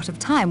spend a lot of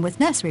time with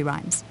nursery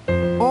rhymes.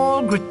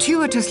 All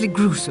gratuitously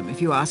gruesome,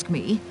 if you ask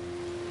me.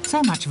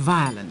 So much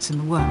violence in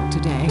the world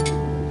today.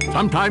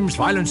 Sometimes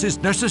violence is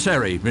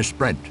necessary, Miss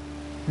Brent.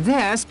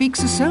 There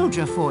speaks a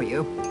soldier for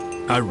you.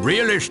 A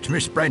realist,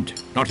 Miss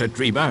Brent, not a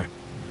dreamer.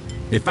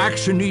 If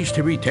action needs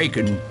to be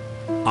taken,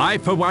 I,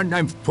 for one,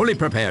 am fully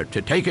prepared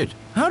to take it.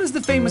 How does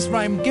the famous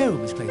rhyme go,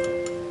 Miss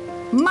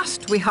Claythorne?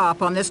 Must we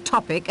harp on this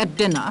topic at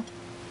dinner?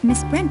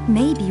 Miss Brent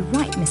may be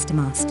right, Mr.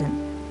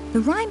 Marston.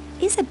 The rhyme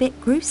is a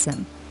bit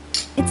gruesome.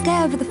 It's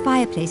there over the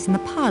fireplace in the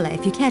parlor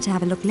if you care to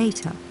have a look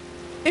later.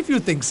 If you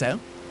think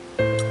so.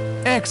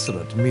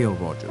 Excellent meal,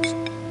 Rogers.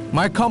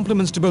 My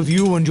compliments to both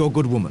you and your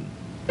good woman.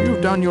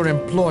 You've done your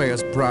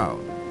employers proud.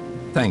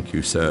 Thank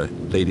you, sir,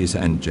 ladies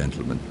and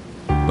gentlemen.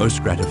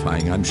 Most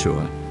gratifying, I'm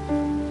sure.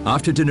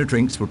 After dinner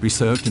drinks will be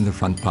served in the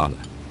front parlor.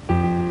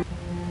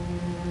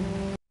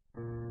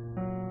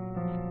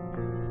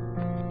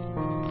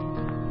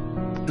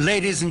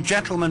 Ladies and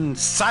gentlemen,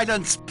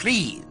 silence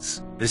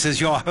please. This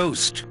is your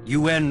host,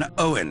 UN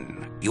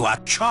Owen. You are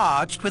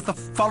charged with the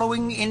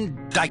following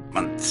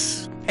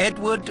indictments.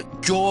 Edward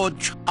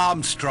George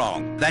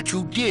Armstrong, that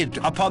you did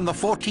upon the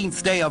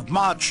 14th day of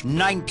March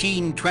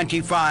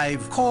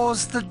 1925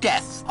 cause the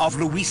death of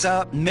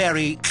Louisa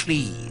Mary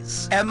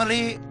Cleese.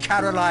 Emily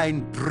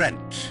Caroline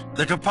Brent,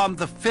 that upon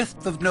the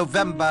 5th of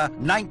November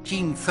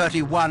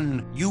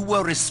 1931 you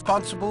were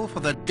responsible for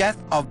the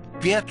death of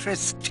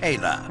Beatrice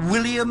Taylor.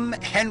 William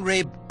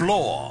Henry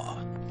Blore,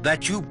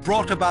 that you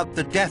brought about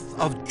the death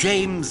of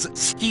James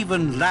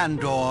Stephen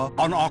Landor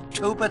on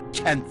October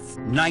 10th,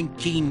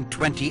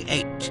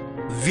 1928.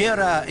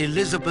 Vera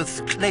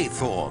Elizabeth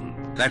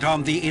Claythorne, that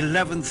on the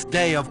 11th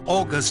day of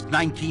August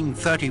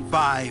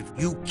 1935,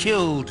 you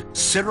killed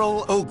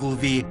Cyril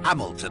Ogilvy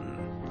Hamilton.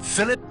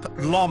 Philip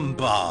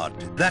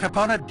Lombard, that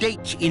upon a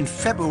date in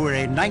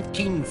February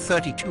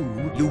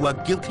 1932, you were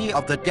guilty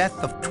of the death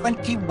of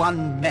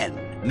 21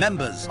 men,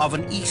 members of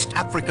an East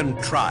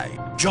African tribe.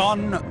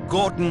 John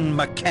Gordon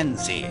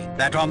Mackenzie,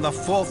 that on the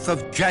 4th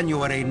of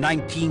January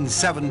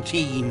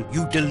 1917,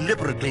 you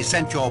deliberately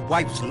sent your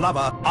wife's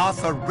lover,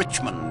 Arthur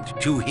Richmond,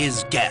 to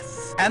his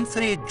death.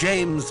 Anthony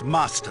James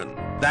Marston,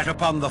 that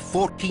upon the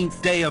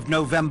 14th day of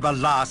November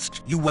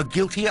last, you were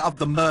guilty of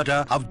the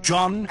murder of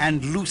John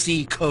and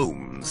Lucy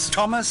Combs.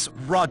 Thomas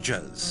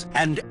Rogers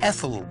and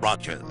Ethel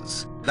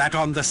Rogers, that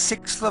on the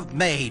 6th of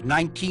May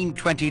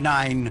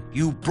 1929,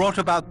 you brought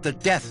about the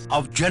death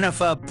of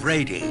Jennifer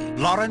Brady.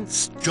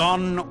 Lawrence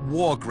John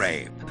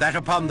Wargrave, that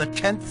upon the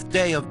 10th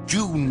day of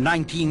June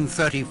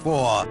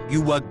 1934,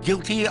 you were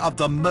guilty of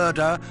the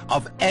murder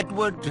of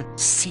Edward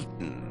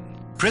Seaton.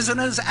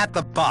 Prisoners at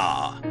the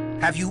bar,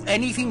 have you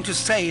anything to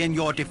say in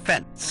your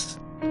defense?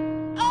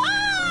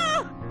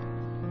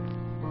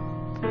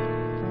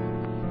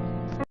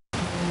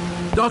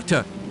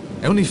 Doctor!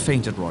 I only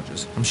fainted,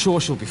 Rogers. I'm sure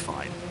she'll be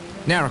fine.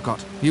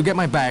 Narracott, you get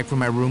my bag from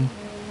my room?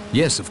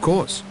 Yes, of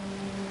course.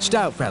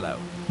 Stout fellow.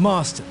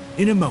 Marston,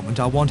 in a moment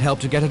I'll want help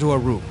to get her to her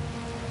room.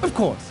 Of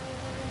course.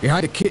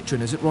 Behind the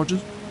kitchen, is it,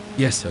 Rogers?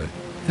 Yes, sir.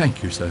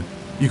 Thank you, sir.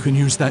 You can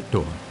use that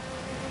door.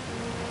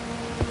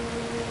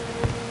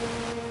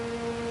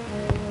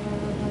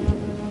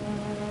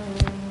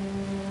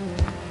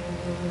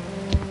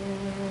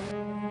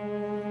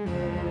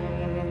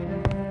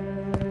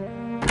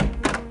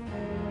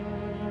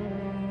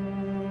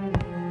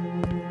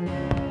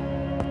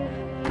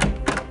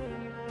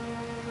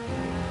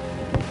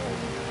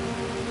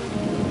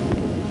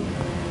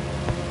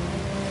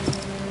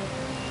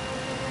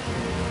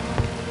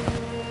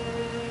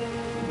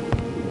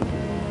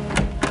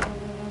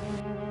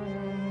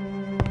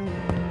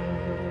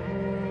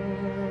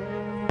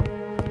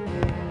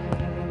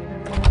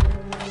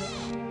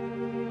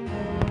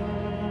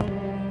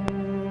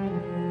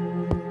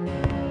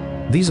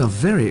 These are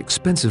very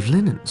expensive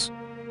linens.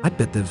 I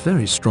bet they're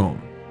very strong.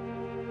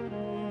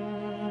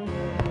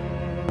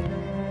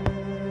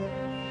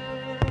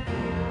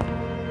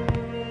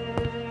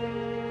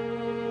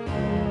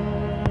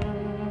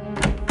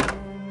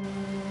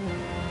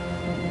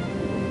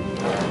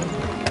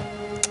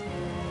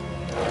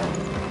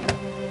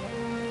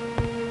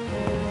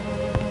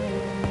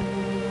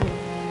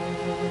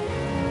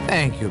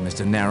 Thank you,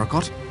 Mr.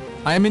 Narracott.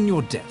 I am in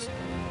your debt.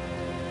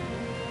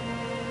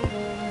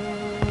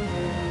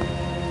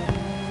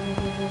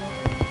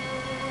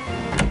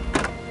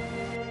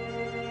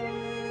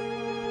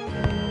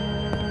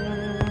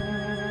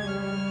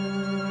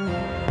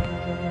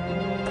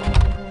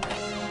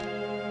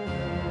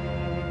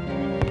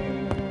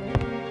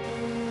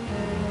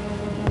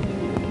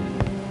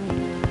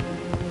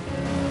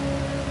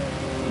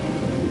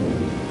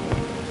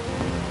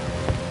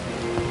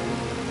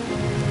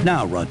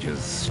 Now,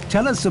 Rogers,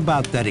 tell us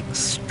about that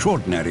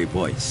extraordinary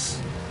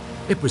voice.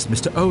 It was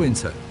Mr. Owen,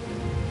 sir.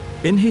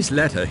 In his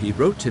letter, he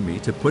wrote to me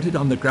to put it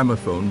on the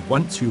gramophone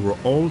once you were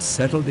all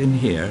settled in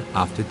here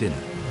after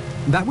dinner.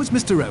 That was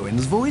Mr.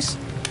 Owen's voice?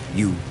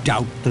 You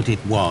doubt that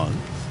it was?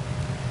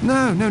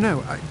 No.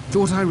 I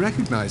thought I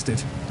recognized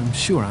it. I'm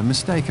sure I'm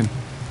mistaken.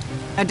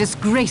 A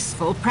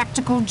disgraceful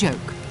practical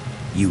joke.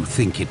 You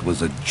think it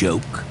was a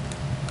joke?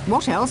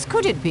 What else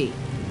could it be?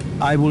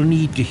 I will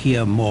need to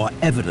hear more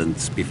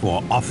evidence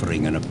before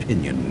offering an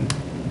opinion.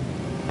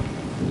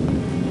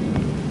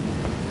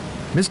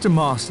 Mr.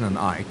 Marston and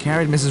I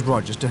carried Mrs.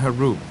 Rogers to her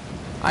room.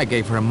 I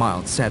gave her a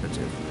mild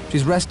sedative.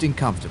 She's resting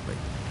comfortably.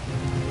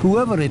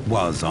 Whoever it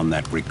was on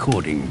that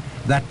recording,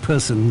 that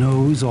person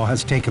knows or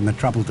has taken the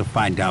trouble to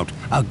find out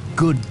a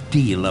good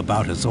deal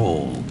about us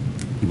all.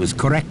 He was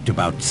correct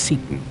about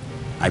Seaton.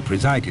 I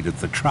presided at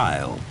the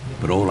trial,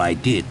 but all I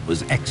did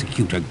was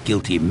execute a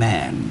guilty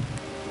man.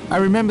 I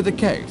remember the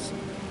case.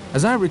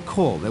 As I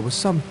recall, there was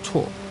some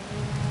talk.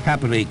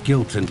 Happily,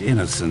 guilt and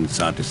innocence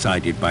are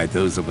decided by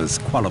those of us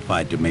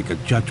qualified to make a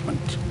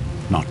judgment,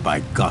 not by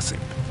gossip.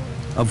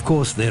 Of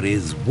course, there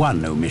is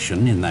one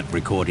omission in that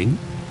recording.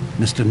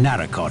 Mr.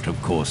 Narracott,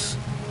 of course.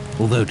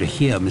 Although to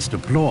hear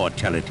Mr. Blore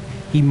tell it,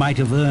 he might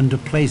have earned a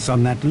place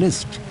on that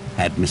list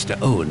had Mr.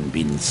 Owen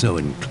been so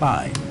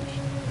inclined.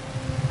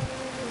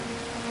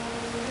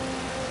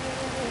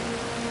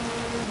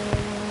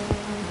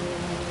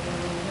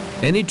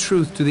 Any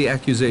truth to the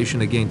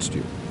accusation against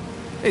you?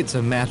 It's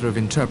a matter of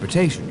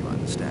interpretation, you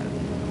understand.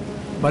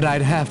 But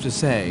I'd have to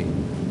say,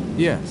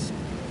 yes.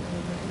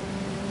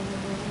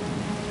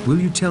 Will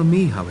you tell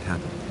me how it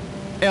happened?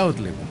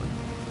 Elderly woman.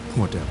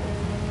 Poor devil.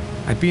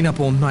 I'd been up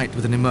all night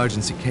with an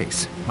emergency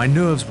case. My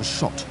nerves were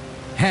shot,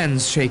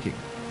 hands shaking.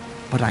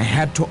 But I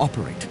had to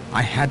operate.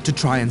 I had to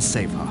try and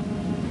save her.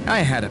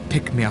 I had a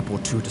pick-me-up or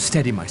two to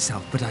steady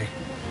myself, but I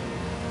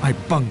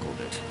bungled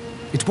it.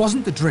 It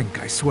wasn't the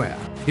drink, I swear.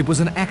 It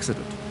was an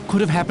accident. Could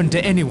have happened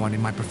to anyone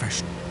in my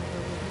profession.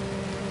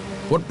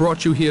 What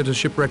brought you here to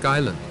Shipwreck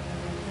Island?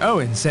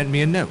 Owen sent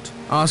me a note,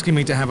 asking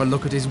me to have a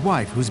look at his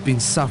wife, who's been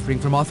suffering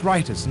from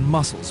arthritis and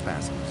muscle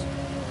spasms.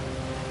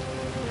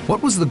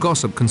 What was the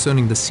gossip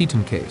concerning the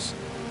Seaton case?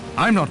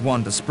 I'm not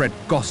one to spread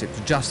gossip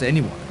to just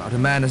anyone about a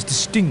man as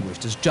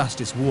distinguished as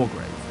Justice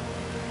Wargrave.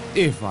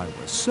 If I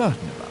were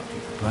certain about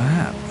it,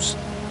 perhaps.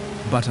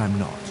 But I'm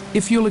not.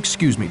 If you'll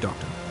excuse me,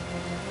 Doctor.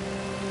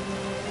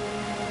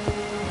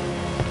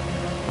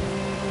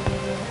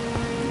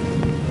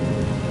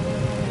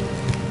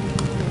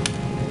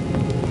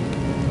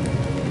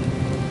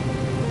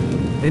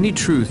 Any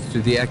truth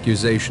to the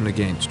accusation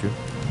against you?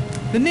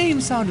 The name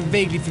sounded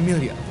vaguely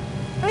familiar.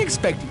 I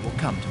expect it will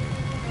come to me.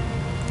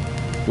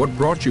 What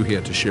brought you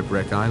here to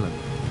Shipwreck Island?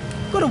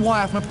 Got a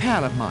wire from a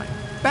pal of mine,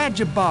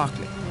 Badger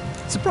Barkley.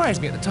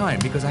 Surprised me at the time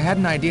because I had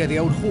an idea the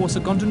old horse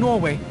had gone to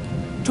Norway.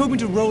 Told me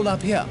to roll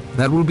up here.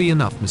 That will be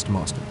enough, Mr.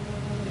 Marston.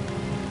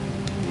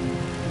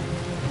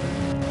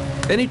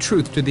 Any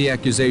truth to the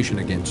accusation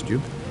against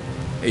you?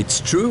 It's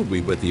true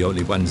we were the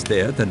only ones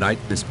there the night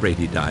Miss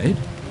Brady died.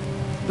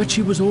 But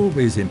she was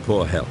always in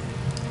poor health.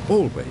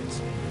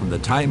 Always. From the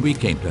time we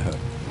came to her.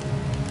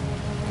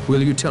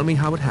 Will you tell me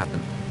how it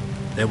happened?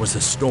 There was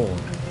a storm,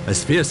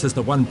 as fierce as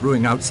the one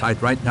brewing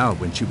outside right now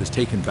when she was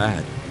taken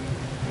bad.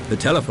 The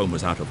telephone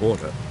was out of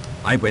order.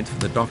 I went for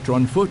the doctor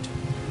on foot,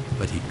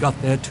 but he got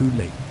there too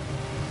late.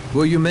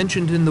 Were you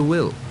mentioned in the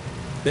will?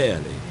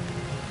 Barely.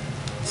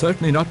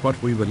 Certainly not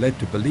what we were led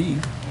to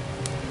believe.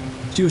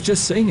 She was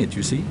just saying it,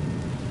 you see,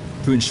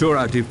 to ensure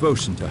our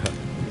devotion to her.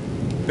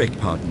 Beg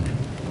pardon.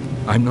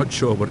 I'm not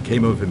sure what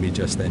came over me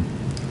just then.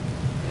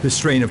 The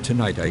strain of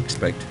tonight, I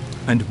expect,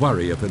 and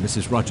worry over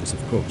Mrs. Rogers,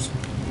 of course.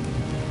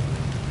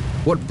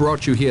 What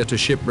brought you here to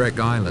Shipwreck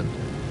Island?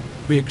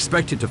 We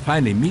expected to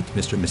finally meet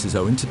Mr. and Mrs.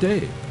 Owen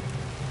today.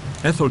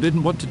 Ethel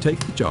didn't want to take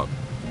the job,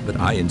 but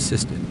I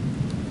insisted.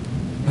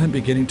 I'm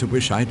beginning to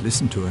wish I'd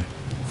listened to her.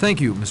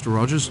 Thank you, Mr.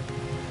 Rogers.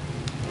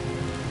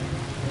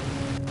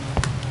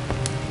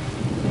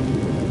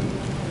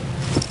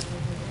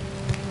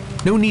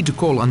 No need to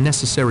call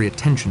unnecessary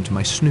attention to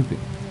my snooping.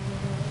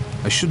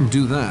 I shouldn't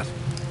do that.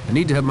 I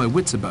need to have my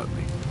wits about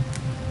me.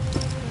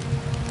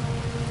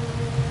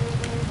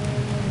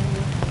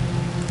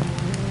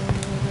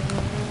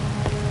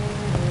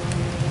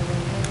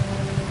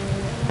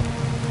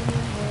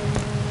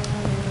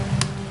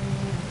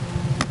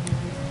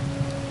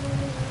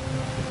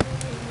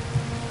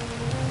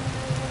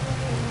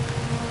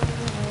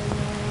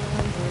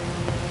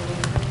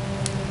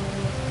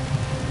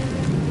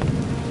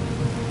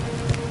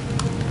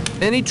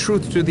 Any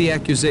truth to the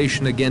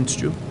accusation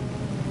against you?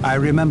 I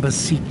remember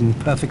Seaton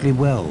perfectly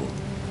well.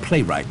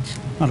 Playwright,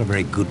 not a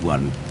very good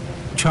one.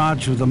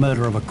 Charged with the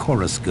murder of a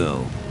chorus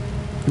girl.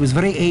 He was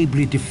very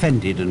ably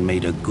defended and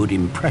made a good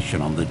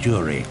impression on the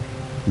jury.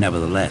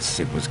 Nevertheless,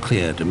 it was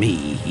clear to me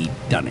he'd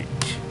done it.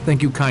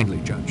 Thank you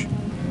kindly, Judge.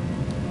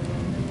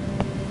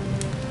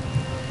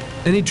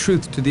 Any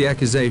truth to the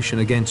accusation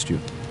against you?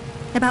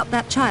 About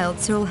that child,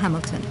 Cyril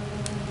Hamilton.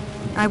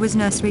 I was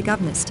nursery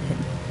governess to him.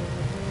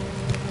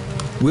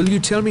 Will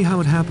you tell me how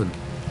it happened?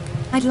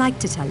 I'd like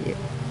to tell you.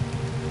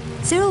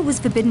 Cyril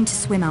was forbidden to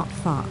swim out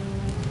far.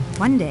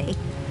 One day,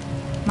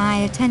 my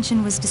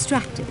attention was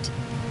distracted.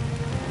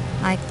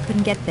 I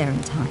couldn't get there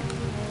in time.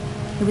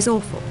 It was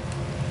awful.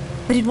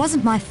 But it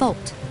wasn't my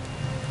fault.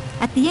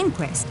 At the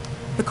inquest,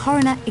 the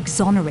coroner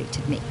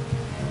exonerated me.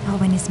 Oh,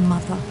 and his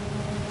mother.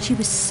 She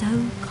was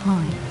so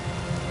kind.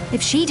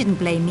 If she didn't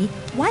blame me,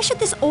 why should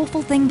this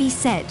awful thing be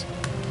said?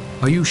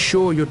 Are you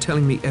sure you're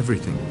telling me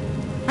everything?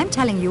 I'm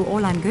telling you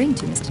all I'm going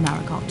to, Mr.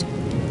 Narracott.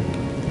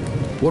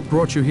 What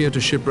brought you here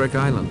to Shipwreck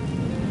Island?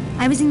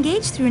 I was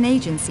engaged through an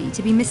agency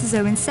to be Mrs.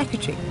 Owen's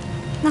secretary.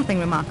 Nothing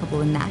remarkable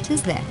in that,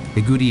 is there?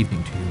 A good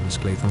evening to you, Miss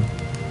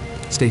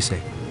Claythorne. Stay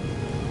safe.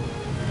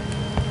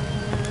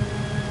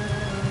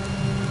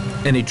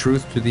 Any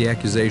truth to the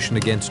accusation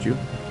against you?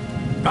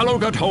 Fellow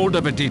got hold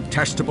of a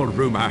detestable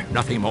rumor,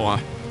 nothing more.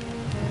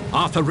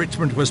 Arthur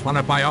Richmond was one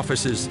of my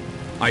officers.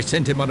 I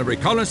sent him on a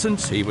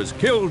reconnaissance, he was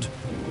killed.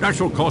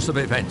 Natural course of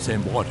events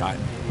in wartime.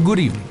 Good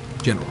evening,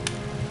 General.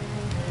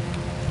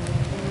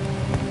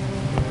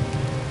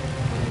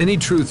 Any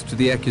truth to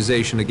the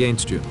accusation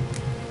against you?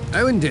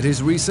 Owen did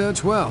his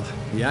research well.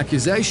 The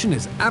accusation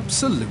is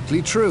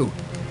absolutely true.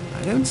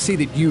 I don't see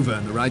that you've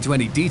earned the right to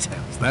any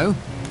details, though.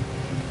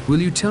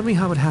 Will you tell me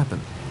how it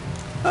happened?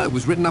 Oh, it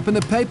was written up in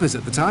the papers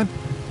at the time.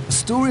 A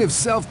story of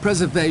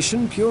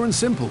self-preservation, pure and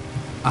simple.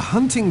 A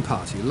hunting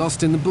party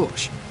lost in the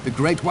bush. The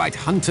great white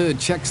hunter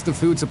checks the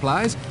food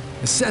supplies,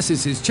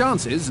 assesses his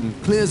chances,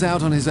 and clears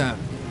out on his own.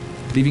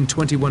 Leaving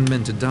 21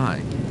 men to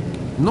die.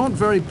 Not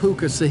very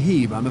Puka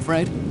Sahib, I'm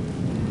afraid.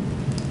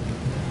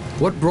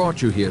 What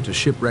brought you here to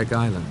Shipwreck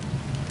Island?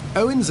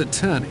 Owen's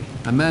attorney,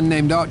 a man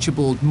named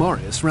Archibald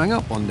Morris, rang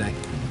up one day.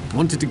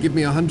 Wanted to give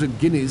me 100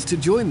 guineas to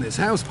join this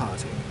house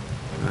party.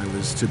 I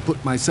was to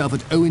put myself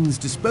at Owen's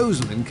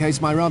disposal in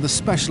case my rather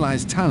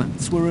specialized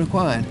talents were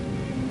required.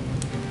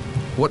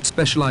 What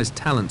specialized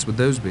talents would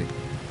those be?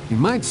 You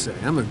might say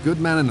I'm a good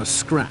man in a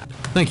scrap.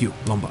 Thank you,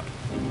 Lombard.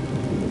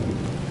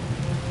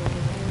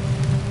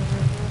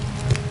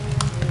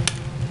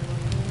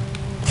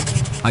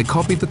 I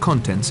copied the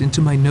contents into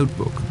my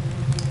notebook.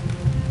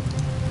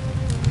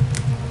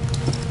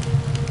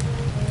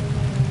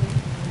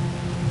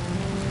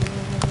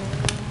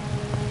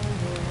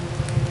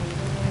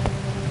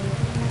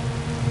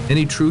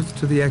 Any truth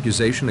to the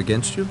accusation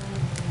against you?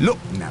 Look,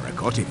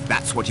 Narracott, if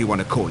that's what you want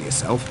to call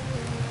yourself.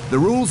 The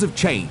rules have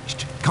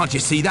changed. Can't you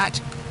see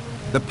that?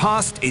 The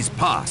past is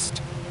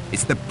past.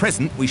 It's the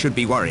present we should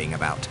be worrying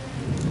about.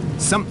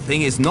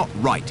 Something is not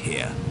right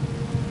here.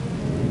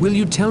 Will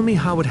you tell me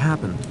how it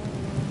happened?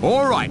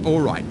 All right.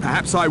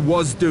 Perhaps I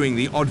was doing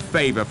the odd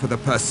favor for the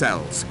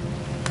Purcells.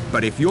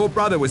 But if your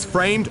brother was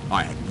framed,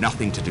 I had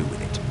nothing to do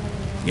with it.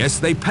 Yes,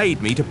 they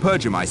paid me to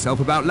perjure myself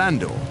about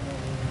Landor.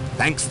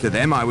 Thanks to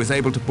them, I was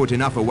able to put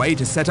enough away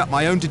to set up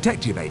my own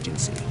detective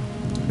agency.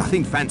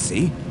 Nothing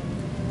fancy,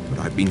 but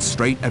I've been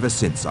straight ever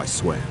since, I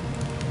swear.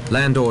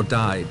 Landor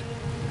died.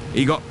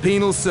 He got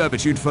penal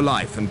servitude for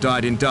life and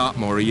died in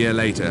Dartmoor a year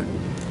later.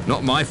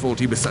 Not my fault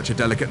he was such a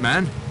delicate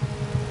man.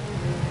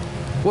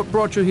 What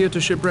brought you here to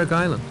Shipwreck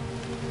Island?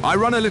 I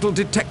run a little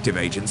detective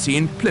agency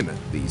in Plymouth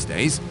these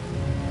days.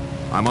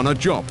 I'm on a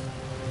job.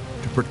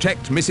 To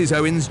protect Mrs.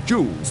 Owen's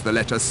jewels, the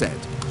letter said.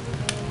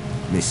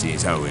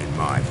 Mrs. Owen,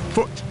 my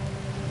foot.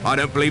 I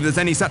don't believe there's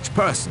any such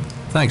person.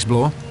 Thanks,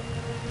 Blore.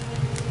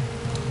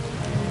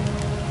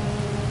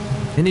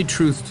 Any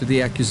truth to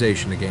the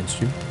accusation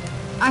against you?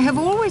 I have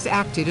always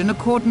acted in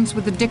accordance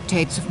with the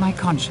dictates of my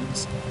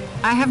conscience.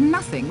 I have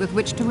nothing with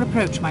which to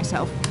reproach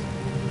myself.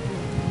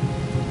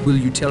 Will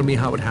you tell me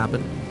how it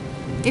happened?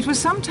 It was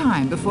some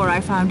time before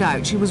I found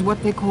out she was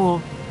what they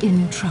call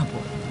in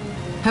trouble.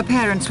 Her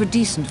parents were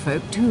decent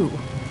folk, too.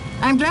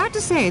 I'm glad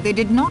to say they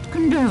did not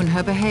condone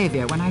her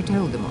behavior when I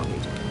told them of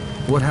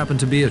it. What happened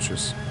to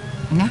Beatrice?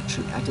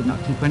 Naturally, I did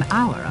not keep her an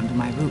hour under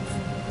my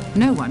roof.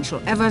 No one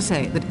shall ever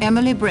say that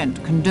Emily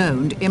Brent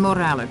condoned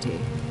immorality.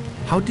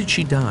 How did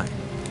she die?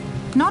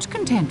 Not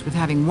content with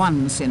having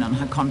one sin on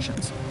her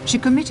conscience, she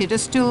committed a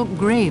still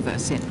graver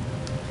sin.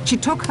 She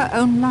took her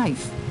own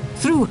life,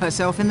 threw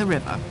herself in the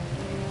river.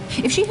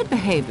 If she had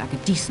behaved like a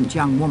decent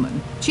young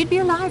woman, she'd be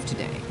alive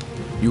today.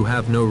 You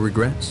have no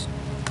regrets?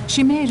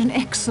 She made an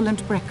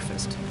excellent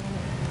breakfast.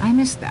 I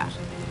miss that.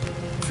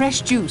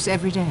 Fresh juice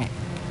every day.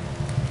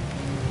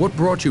 What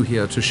brought you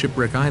here to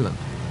Shipwreck Island?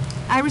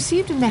 I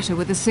received a letter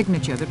with a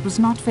signature that was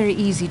not very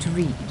easy to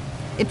read.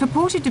 It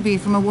purported to be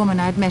from a woman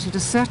I'd met at a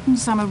certain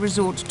summer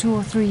resort 2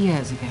 or 3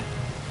 years ago.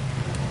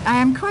 I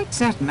am quite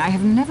certain I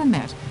have never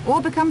met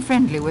or become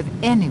friendly with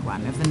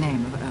anyone of the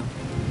name of Owen.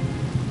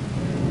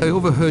 I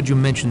overheard you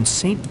mention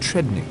St.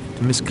 Trednick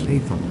to Miss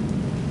Claythorne.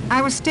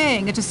 I was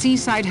staying at a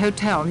seaside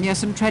hotel near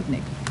St.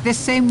 Trednick this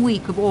same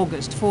week of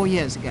August 4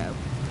 years ago.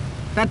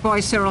 That boy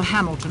Cyril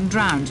Hamilton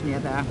drowned near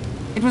there.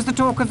 It was the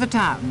talk of the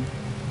town.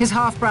 His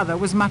half-brother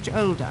was much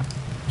older.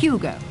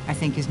 Hugo, I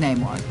think his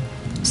name was.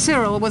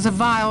 Cyril was a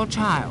vile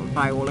child,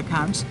 by all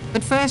accounts,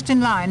 but first in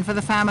line for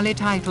the family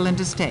title and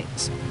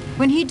estates.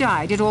 When he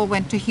died, it all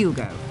went to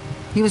Hugo.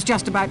 He was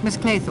just about Miss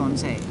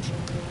Claythorne's age.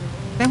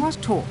 There was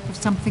talk of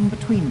something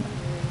between them.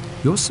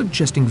 You're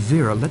suggesting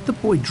Vera let the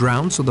boy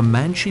drown so the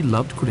man she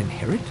loved could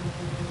inherit?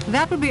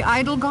 That would be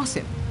idle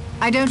gossip.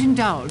 I don't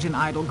indulge in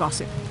idle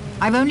gossip.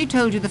 I've only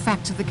told you the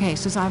facts of the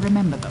case as I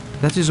remember them.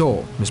 That is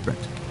all, Miss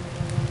Brent.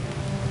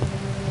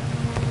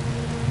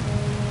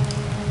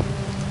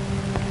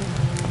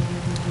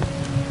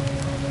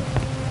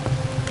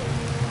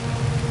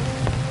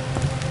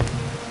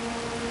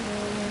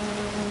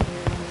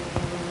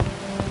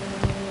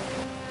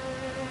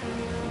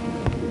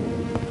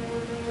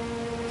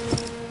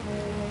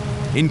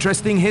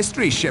 Interesting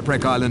history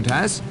Shipwreck Island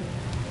has.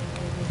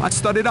 I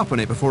studied up on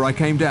it before I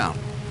came down.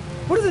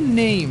 What are the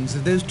names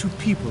of those two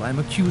people I'm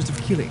accused of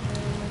killing?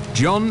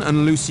 John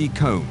and Lucy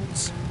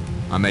Combs.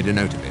 I made a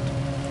note of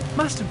it.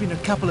 Must have been a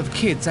couple of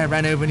kids I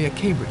ran over near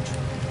Cambridge.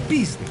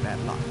 Beastly bad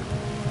luck.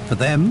 For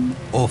them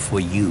or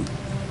for you?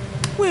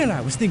 Well,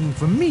 I was thinking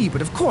for me,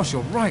 but of course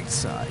you're right,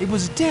 sir. It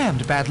was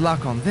damned bad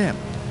luck on them.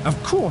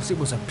 Of course it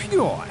was a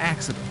pure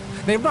accident.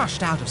 They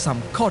rushed out of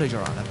some cottage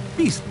or other.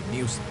 Beastly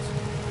nuisance.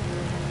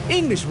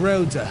 English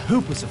roads are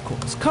hopeless, of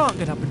course. Can't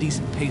get up a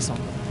decent pace on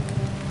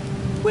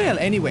them. Well,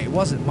 anyway, it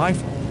wasn't my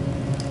fault.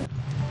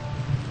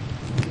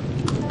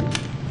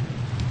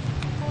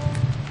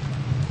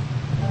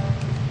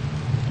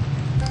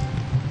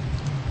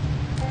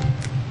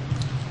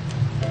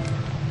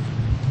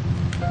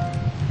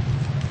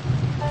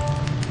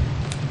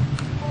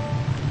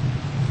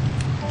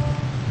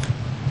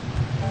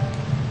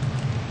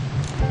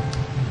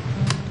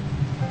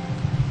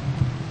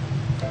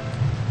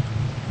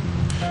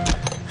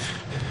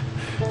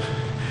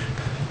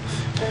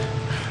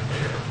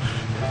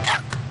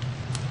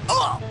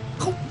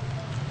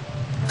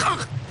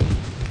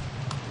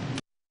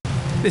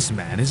 This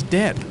man is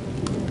dead.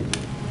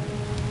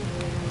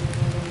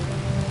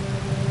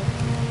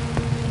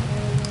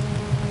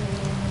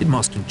 Did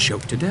Marston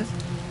choke to death?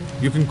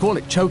 You can call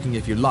it choking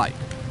if you like.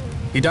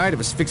 He died of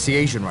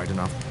asphyxiation right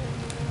enough.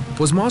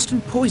 Was Marston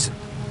poisoned?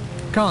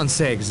 Can't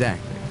say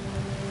exactly.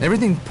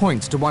 Everything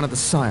points to one of the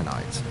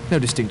cyanides. No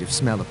distinctive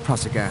smell of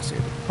prussic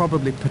acid.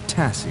 Probably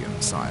potassium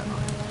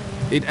cyanide.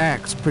 It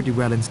acts pretty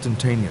well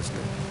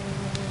instantaneously.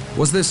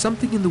 Was there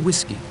something in the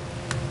whiskey?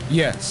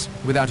 Yes,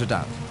 without a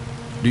doubt.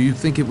 Do you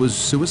think it was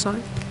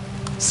suicide?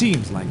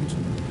 Seems like it.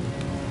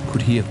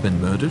 Could he have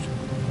been murdered?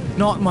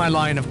 Not my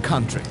line of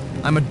country.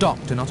 I'm a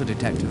doctor, not a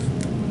detective.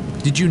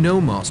 Did you know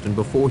Marston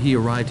before he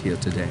arrived here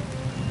today?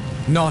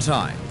 Not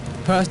I.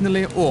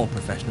 Personally or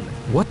professionally.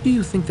 What do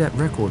you think that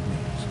record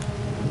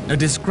means? A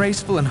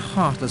disgraceful and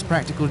heartless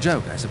practical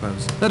joke, I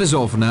suppose. That is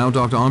all for now,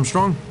 Dr.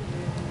 Armstrong.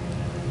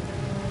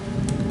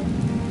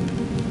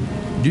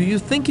 Do you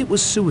think it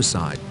was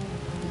suicide?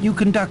 You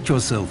conduct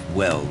yourself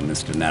well,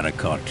 Mr.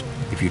 Narracott,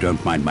 if you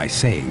don't mind my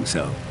saying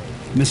so.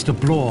 Mr.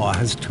 Blore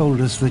has told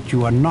us that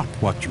you are not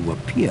what you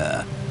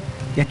appear,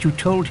 yet you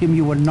told him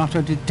you were not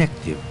a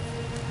detective.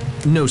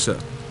 No, sir.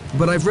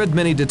 But I've read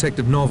many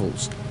detective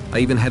novels. I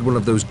even had one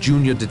of those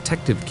junior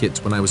detective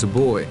kits when I was a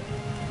boy.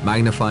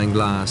 Magnifying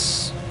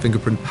glass,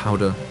 fingerprint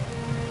powder.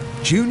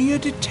 Junior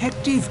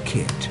detective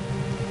kit.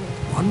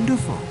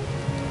 Wonderful.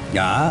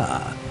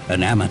 Ah,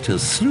 an amateur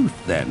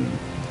sleuth then.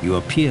 You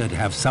appear to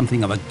have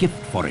something of a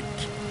gift for it.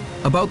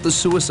 About the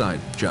suicide,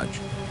 Judge.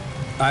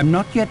 I'm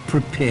not yet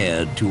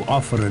prepared to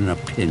offer an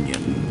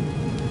opinion.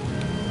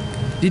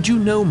 Did you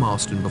know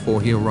Marston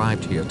before he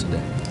arrived here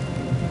today?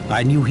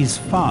 I knew his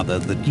father,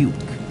 the Duke,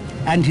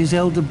 and his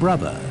elder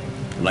brother.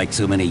 Like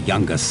so many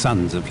younger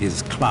sons of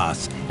his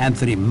class,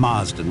 Anthony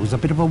Marsden was a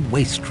bit of a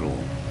wastrel,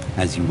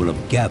 as you will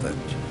have gathered.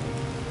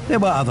 There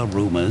were other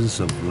rumors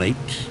of late,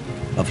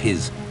 of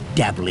his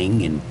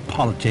dabbling in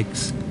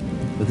politics,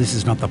 but this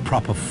is not the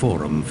proper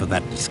forum for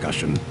that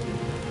discussion.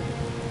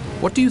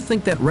 What do you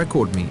think that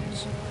record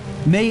means?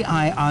 May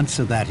I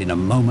answer that in a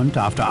moment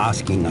after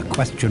asking a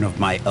question of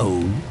my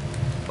own?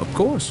 Of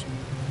course.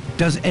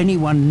 Does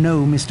anyone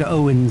know Mr.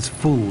 Owen's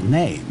full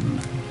name?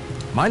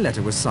 My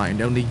letter was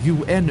signed only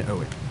UN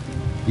Owen.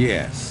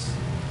 Yes,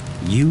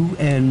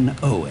 UN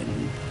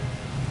Owen.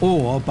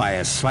 Or, by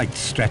a slight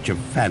stretch of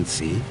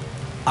fancy,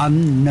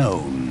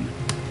 unknown.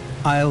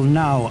 I'll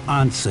now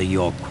answer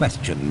your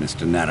question,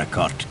 Mr.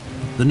 Narracott.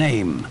 The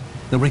name,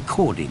 the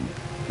recording,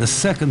 the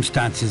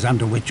circumstances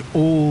under which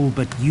all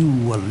but you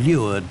were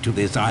lured to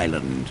this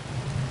island.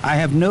 I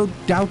have no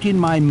doubt in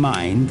my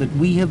mind that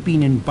we have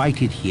been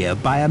invited here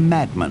by a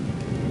madman,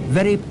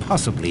 very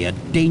possibly a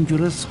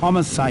dangerous,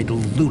 homicidal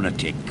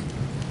lunatic.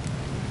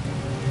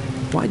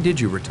 Why did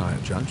you retire,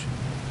 Judge?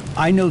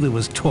 I know there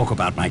was talk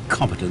about my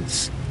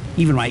competence,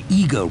 even my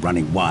ego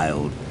running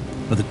wild,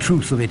 but the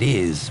truth of it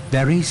is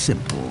very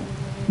simple.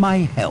 My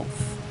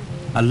health.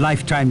 A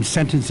lifetime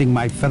sentencing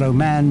my fellow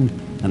man,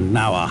 and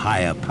now a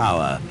higher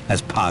power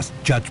has passed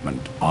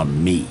judgment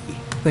on me.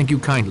 Thank you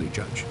kindly,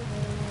 Judge.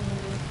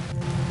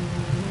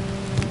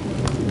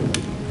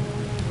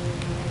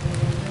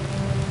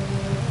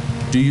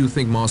 Do you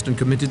think Marston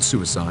committed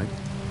suicide?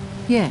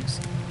 Yes.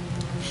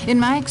 In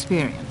my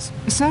experience,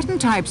 certain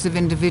types of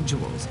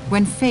individuals,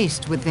 when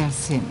faced with their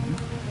sin,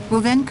 will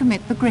then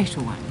commit the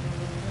greater one.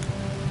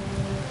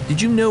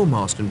 Did you know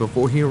Marston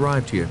before he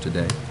arrived here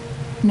today?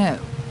 No.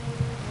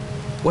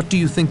 What do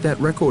you think that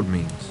record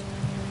means?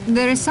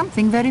 There is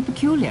something very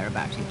peculiar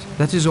about it.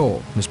 That is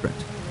all, Miss Brett.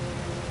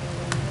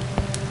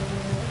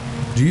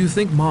 Do you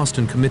think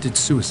Marston committed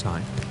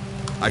suicide?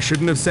 I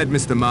shouldn't have said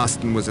Mr.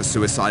 Marston was a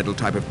suicidal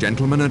type of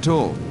gentleman at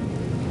all.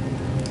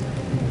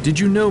 Did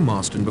you know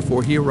Marston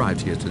before he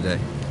arrived here today?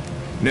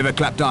 Never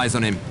clapped eyes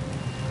on him.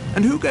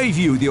 And who gave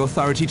you the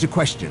authority to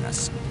question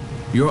us?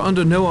 You're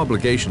under no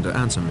obligation to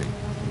answer me.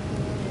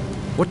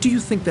 What do you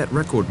think that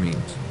record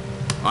means?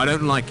 I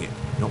don't like it.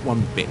 Not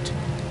one bit.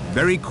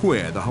 Very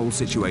queer, the whole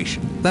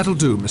situation. That'll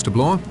do, Mr.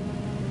 Bloor.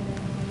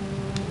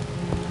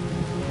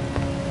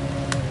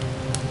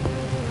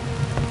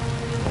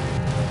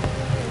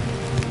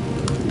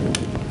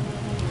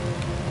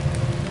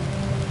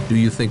 Do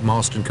you think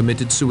Marston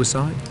committed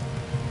suicide?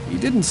 He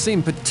didn't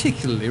seem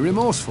particularly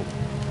remorseful.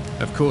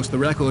 Of course, the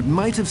record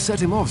might have set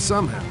him off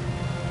somehow.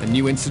 A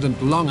new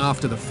incident long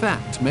after the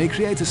fact may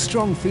create a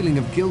strong feeling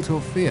of guilt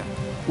or fear.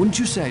 Wouldn't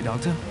you say,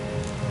 Doctor?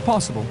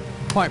 Possible.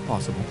 Quite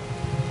possible.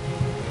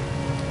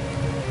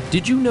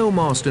 Did you know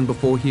Marston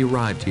before he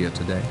arrived here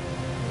today?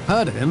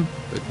 Heard of him,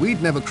 but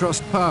we'd never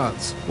crossed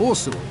paths or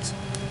swords.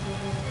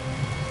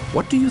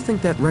 What do you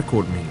think that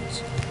record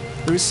means?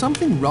 There is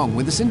something wrong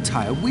with this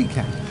entire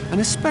weekend, and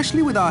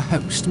especially with our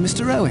host,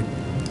 Mr. Owen.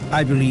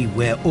 I believe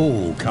we're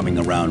all coming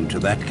around to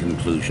that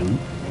conclusion.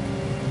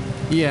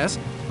 Yes,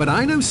 but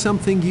I know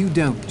something you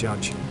don't,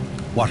 Judge.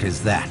 What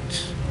is that?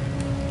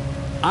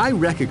 I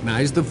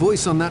recognize the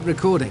voice on that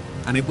recording,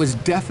 and it was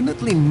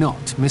definitely not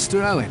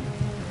Mr. Owen.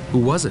 Who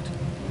was it?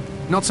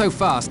 Not so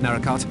fast,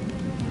 Narracott.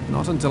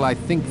 Not until I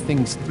think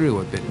things through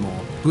a bit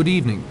more. Good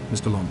evening,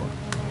 Mr. Lombard.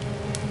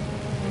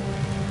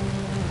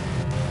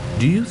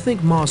 Do you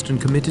think Marston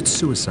committed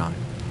suicide?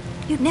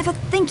 You'd never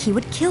think he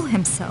would kill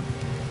himself.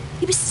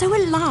 He was so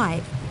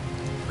alive.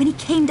 When he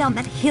came down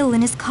that hill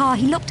in his car,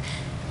 he looked...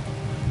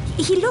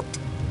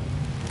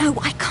 Oh,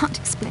 I can't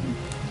explain.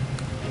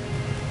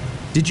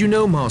 Did you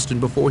know Marston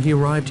before he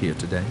arrived here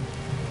today?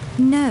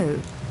 No.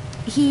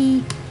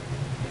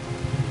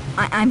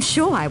 I'm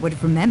sure I would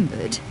have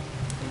remembered.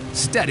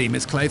 Steady,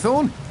 Miss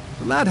Claythorne.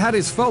 The lad had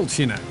his faults,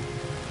 you know.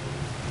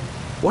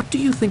 What do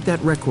you think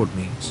that record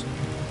means?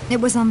 It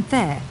was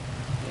unfair,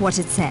 what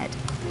it said.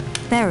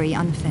 Very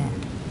unfair.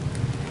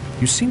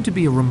 You seem to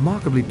be a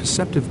remarkably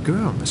perceptive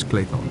girl, Miss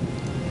Claythorne.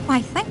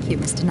 Why, thank you,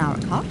 Mr.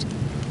 Narracott.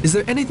 Is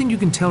there anything you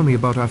can tell me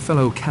about our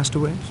fellow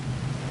castaways?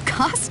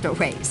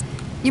 Castaways?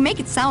 You make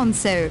it sound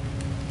so...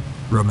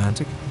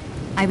 Romantic?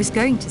 I was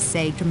going to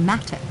say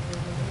dramatic.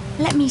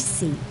 Let me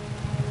see.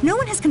 No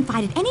one has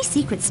confided any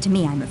secrets to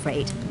me, I'm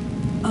afraid.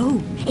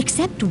 Oh,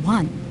 except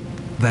one.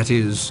 That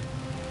is?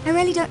 I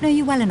really don't know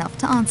you well enough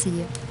to answer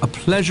you. A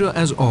pleasure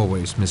as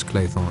always, Miss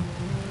Claythorne.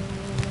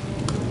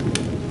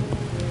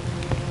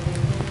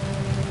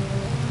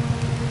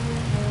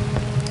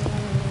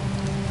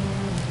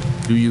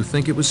 Do you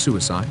think it was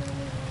suicide?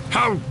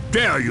 How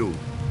dare you?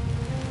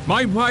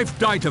 My wife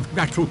died of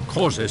natural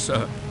causes,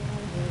 sir.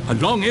 A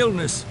long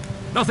illness,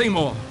 nothing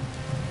more.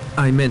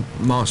 I meant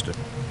Marston.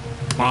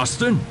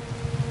 Marston?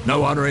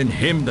 No honor in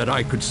him that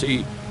I could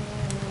see.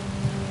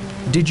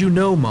 Did you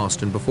know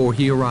Marston before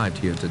he arrived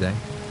here today?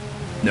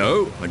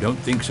 No, I don't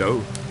think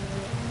so.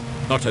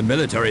 Not a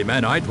military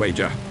man, I'd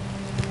wager.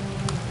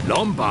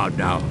 Lombard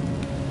now.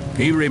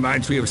 He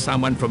reminds me of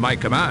someone from my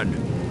command.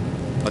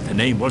 But the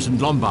name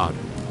wasn't Lombard.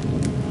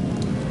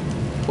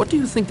 What do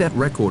you think that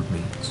record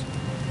means?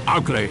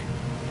 Ugly.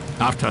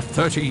 After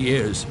 30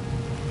 years.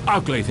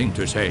 Ugly thing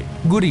to say.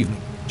 Good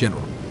evening,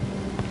 General.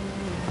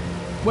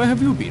 Where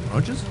have you been,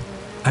 Rogers?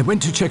 I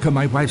went to check on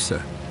my wife,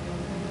 sir.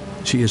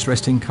 She is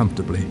resting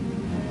comfortably.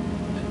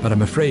 But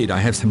I'm afraid I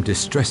have some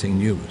distressing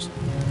news.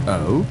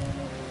 Oh?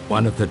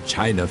 One of the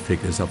china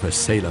figures of a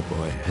sailor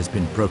boy has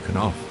been broken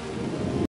off.